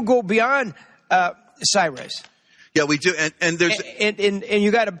go beyond Cyrus. Yeah, we do. And there's and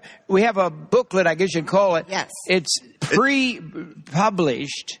you we have a booklet, I guess you'd call it. Yes. It's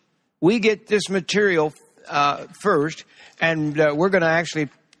pre-published. We get this material first, and we're going to actually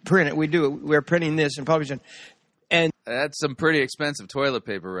print it. We're printing this and publishing. And that's some pretty expensive toilet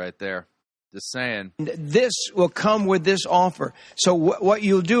paper right there. Just saying. This will come with this offer. So what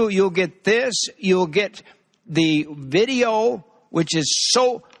you'll do, you'll get this. You'll get the video, which is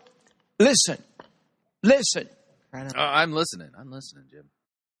so... Listen. I'm listening, Jim.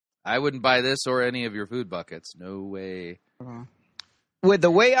 I wouldn't buy this or any of your food buckets. No way. With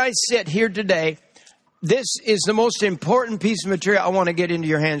the way I sit here today, this is the most important piece of material I want to get into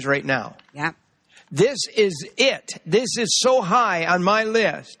your hands right now. Yeah. This is it. This is so high on my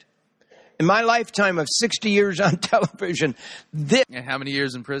list. In my lifetime of 60 years on television, this... And how many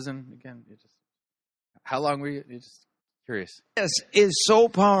years in prison? Again, how long were you? You're just curious. This is so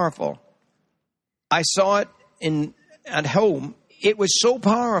powerful. I saw it at home. It was so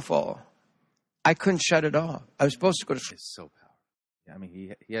powerful. I couldn't shut it off. I was supposed to go to sleep. It's so powerful. Yeah, I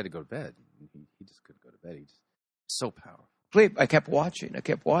mean, he had to go to bed. He just couldn't go to bed. So powerful. I kept watching.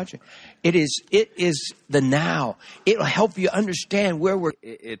 It is the now. It'll help you understand where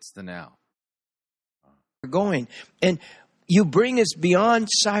it's the now. We're going. And you bring us beyond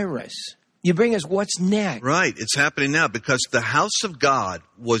Cyrus. You bring us what's next. Right. It's happening now because the house of God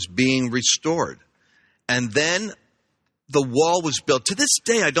was being restored. And then the wall was built. To this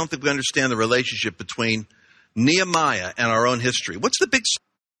day, I don't think we understand the relationship between Nehemiah and our own history. What's the big...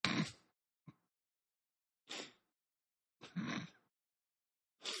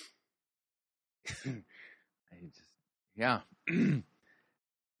 Yeah.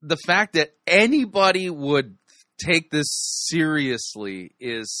 The fact that anybody would take this seriously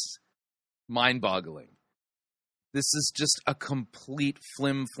is mind-boggling. This is just a complete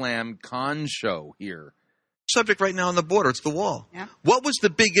flim-flam con show here. Subject right now on the border, it's the wall. Yeah. What was the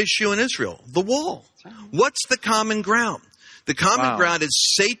big issue in Israel? The wall. Right. What's the common ground? The common ground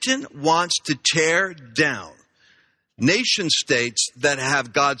is Satan wants to tear down nation states that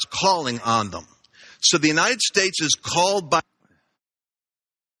have God's calling on them. So the United States is called by...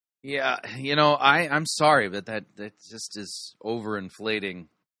 Yeah, I'm sorry, but that just is overinflating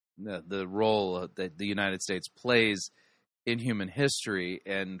the role that the United States plays in human history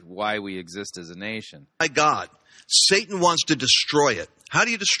and why we exist as a nation. By God. Satan wants to destroy it. How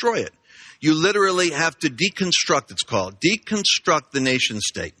do you destroy it? You literally have to deconstruct, it's called. Deconstruct the nation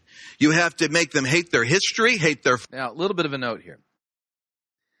state. You have to make them hate their history, hate their... Now, a little bit of a note here.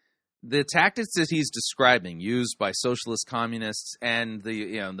 The tactics that he's describing, used by socialist communists and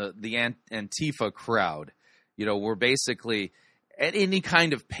the Antifa crowd, were basically any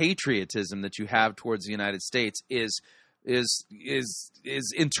kind of patriotism that you have towards the United States is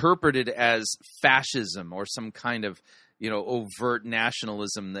interpreted as fascism or some kind of overt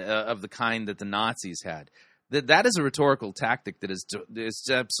nationalism of the kind that the Nazis had. That is a rhetorical tactic that is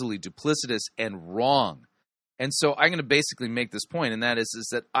absolutely duplicitous and wrong. And so I'm going to basically make this point, and that is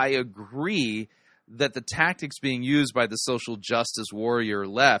that I agree that the tactics being used by the social justice warrior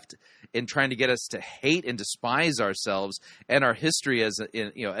left in trying to get us to hate and despise ourselves and our history as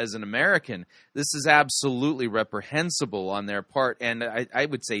an American, this is absolutely reprehensible on their part, and I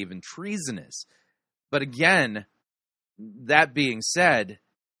would say even treasonous. But again, that being said,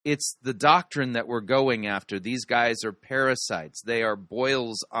 it's the doctrine that we're going after. These guys are parasites. They are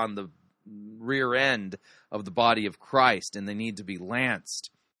boils on the rear end of the body of Christ, and they need to be lanced.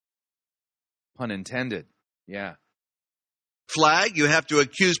 Pun intended. Yeah. Flag. You have to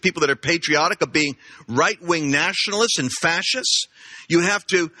accuse people that are patriotic of being right-wing nationalists and fascists. You have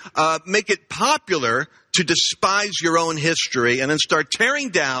to make it popular to despise your own history and then start tearing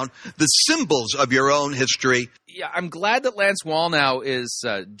down the symbols of your own history. Yeah, I'm glad that Lance Wallnau is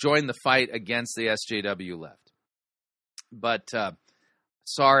joined the fight against the SJW left. But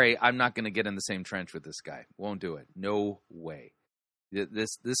sorry, I'm not going to get in the same trench with this guy. Won't do it. No way.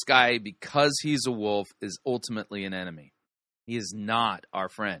 This guy, because he's a wolf, is ultimately an enemy. He is not our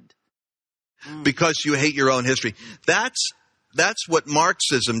friend. Because you hate your own history. That's what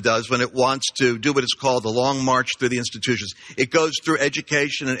Marxism does when it wants to do what is called the long march through the institutions. It goes through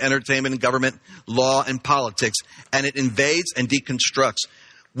education and entertainment and government, law and politics, and it invades and deconstructs.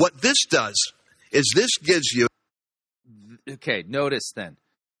 What this does is this gives you... Okay, notice then.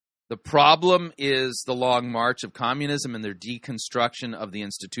 The problem is the long march of communism and their deconstruction of the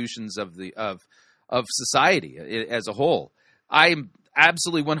institutions of society as a whole. I'm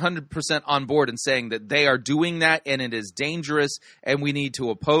absolutely 100% on board in saying that they are doing that and it is dangerous and we need to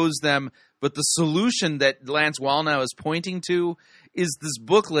oppose them. But the solution that Lance Wallnau is pointing to is this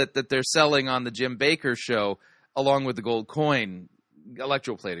booklet that they're selling on the Jim Bakker show along with the gold coin,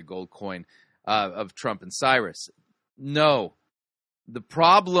 electroplated gold coin of Trump and Cyrus. No. The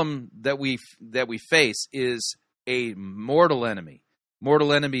problem that we face is a mortal enemy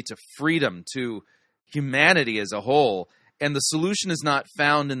to freedom, to humanity as a whole. And the solution is not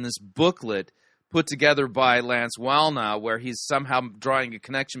found in this booklet put together by Lance Wallnau, where he's somehow drawing a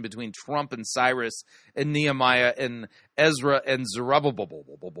connection between Trump and Cyrus and Nehemiah and Ezra and Zerubbabel.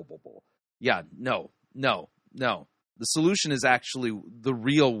 Yeah, no. The solution is actually the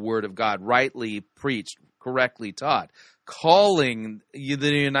real word of God, rightly preached, correctly taught, calling the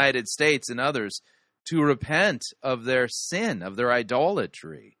United States and others to repent of their sin, of their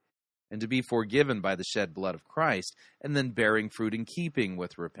idolatry, and to be forgiven by the shed blood of Christ, and then bearing fruit in keeping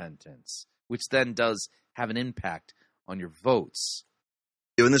with repentance, which then does have an impact on your votes.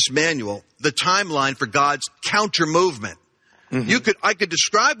 In this manual, the timeline for God's counter movement. Mm-hmm. I could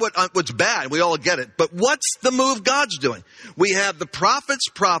describe what's bad. We all get it. But what's the move God's doing? We have the prophets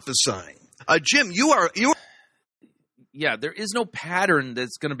prophesying. Jim, you are. Yeah, there is no pattern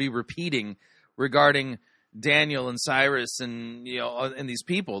that's going to be repeating regarding Daniel and Cyrus and and these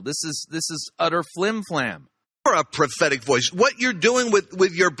people. This is utter flim-flam. You're a prophetic voice. What you're doing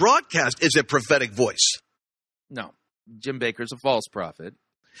with your broadcast is a prophetic voice. No, Jim Bakker's a false prophet.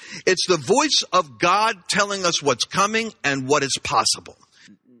 It's the voice of God telling us what's coming and what is possible.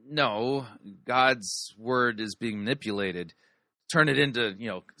 No, God's word is being manipulated. Turn it into,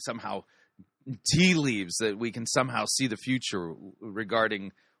 somehow tea leaves that we can somehow see the future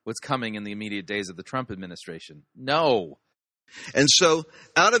regarding what's coming in the immediate days of the Trump administration. No. And so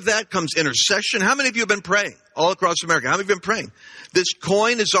out of that comes intercession. How many of you have been praying all across America? How many of you have been praying? This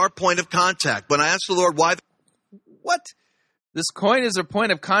coin is our point of contact. When I asked the Lord why... What? This coin is a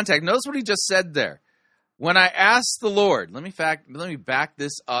point of contact. Notice what he just said there. When I asked the Lord, let me back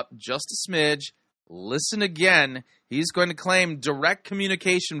this up just a smidge. Listen again. He's going to claim direct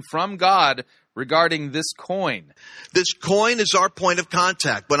communication from God regarding this coin. This coin is our point of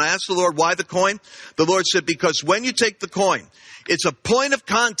contact. When I asked the Lord, why the coin? The Lord said, because when you take the coin, it's a point of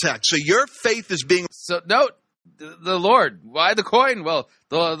contact. So your faith is being... So, note, the Lord, why the coin? Well,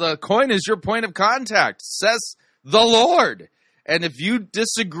 the coin is your point of contact, says the Lord. And if you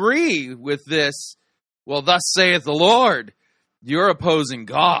disagree with this, well, thus saith the Lord, you're opposing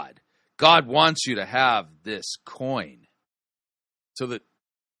God. God wants you to have this coin so that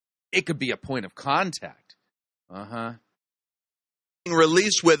it could be a point of contact.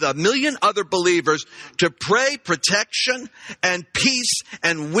 Released with 1 million other believers to pray protection and peace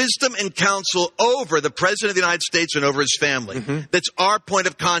and wisdom and counsel over the President of the United States and over his family. That's our point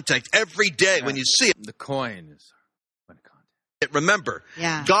of contact every day when you see it. The coin is our point of contact. Remember,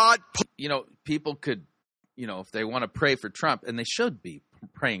 God... people could, if they want to pray for Trump, and they should be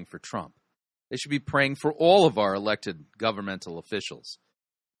praying for Trump. They should be praying for all of our elected governmental officials.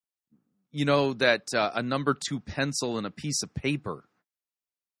 You know that a number 2 pencil and a piece of paper,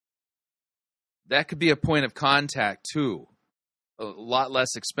 that could be a point of contact too. A lot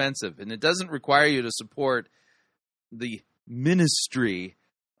less expensive. And it doesn't require you to support the ministry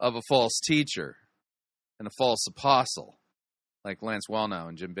of a false teacher and a false apostle like Lance Wallnau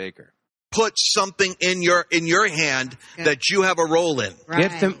and Jim Bakker. Put something in your hand that you have a role in.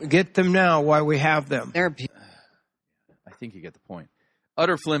 Right. Get them now while we have them. I think you get the point.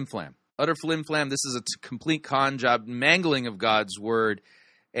 Utter flim-flam. Utter flim-flam. This is a complete con job, mangling of God's word.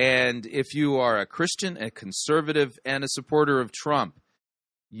 And if you are a Christian, a conservative, and a supporter of Trump,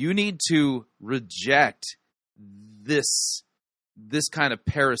 you need to reject this kind of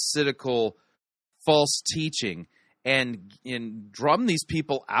parasitical false teaching and drum these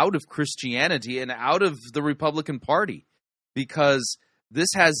people out of Christianity and out of the Republican Party, because this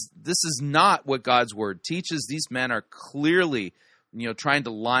is not what God's word teaches. These men are clearly, trying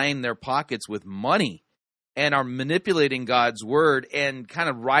to line their pockets with money and are manipulating God's word and kind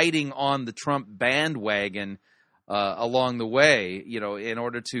of riding on the Trump bandwagon along the way, in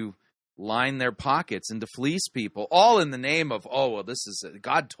order to line their pockets and to fleece people, all in the name of, this is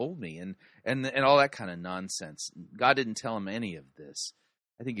God told me, and all that kind of nonsense. God didn't tell him any of this.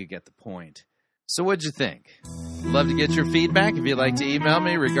 I think you get the point. So what'd you think? Love to get your feedback. If you'd like to email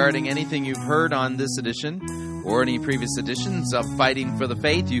me regarding anything you've heard on this edition or any previous editions of Fighting for the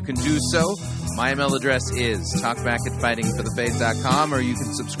Faith, you can do so. My email address is talkback@fightingforthefaith.com, or you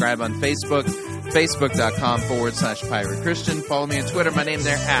can subscribe on Facebook, facebook.com/Pirate Christian. Follow me on Twitter. My name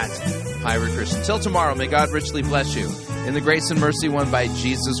there @Pirate Christian. Till tomorrow, may God richly bless you in the grace and mercy won by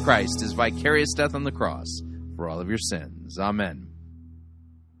Jesus Christ, his vicarious death on the cross for all of your sins. Amen.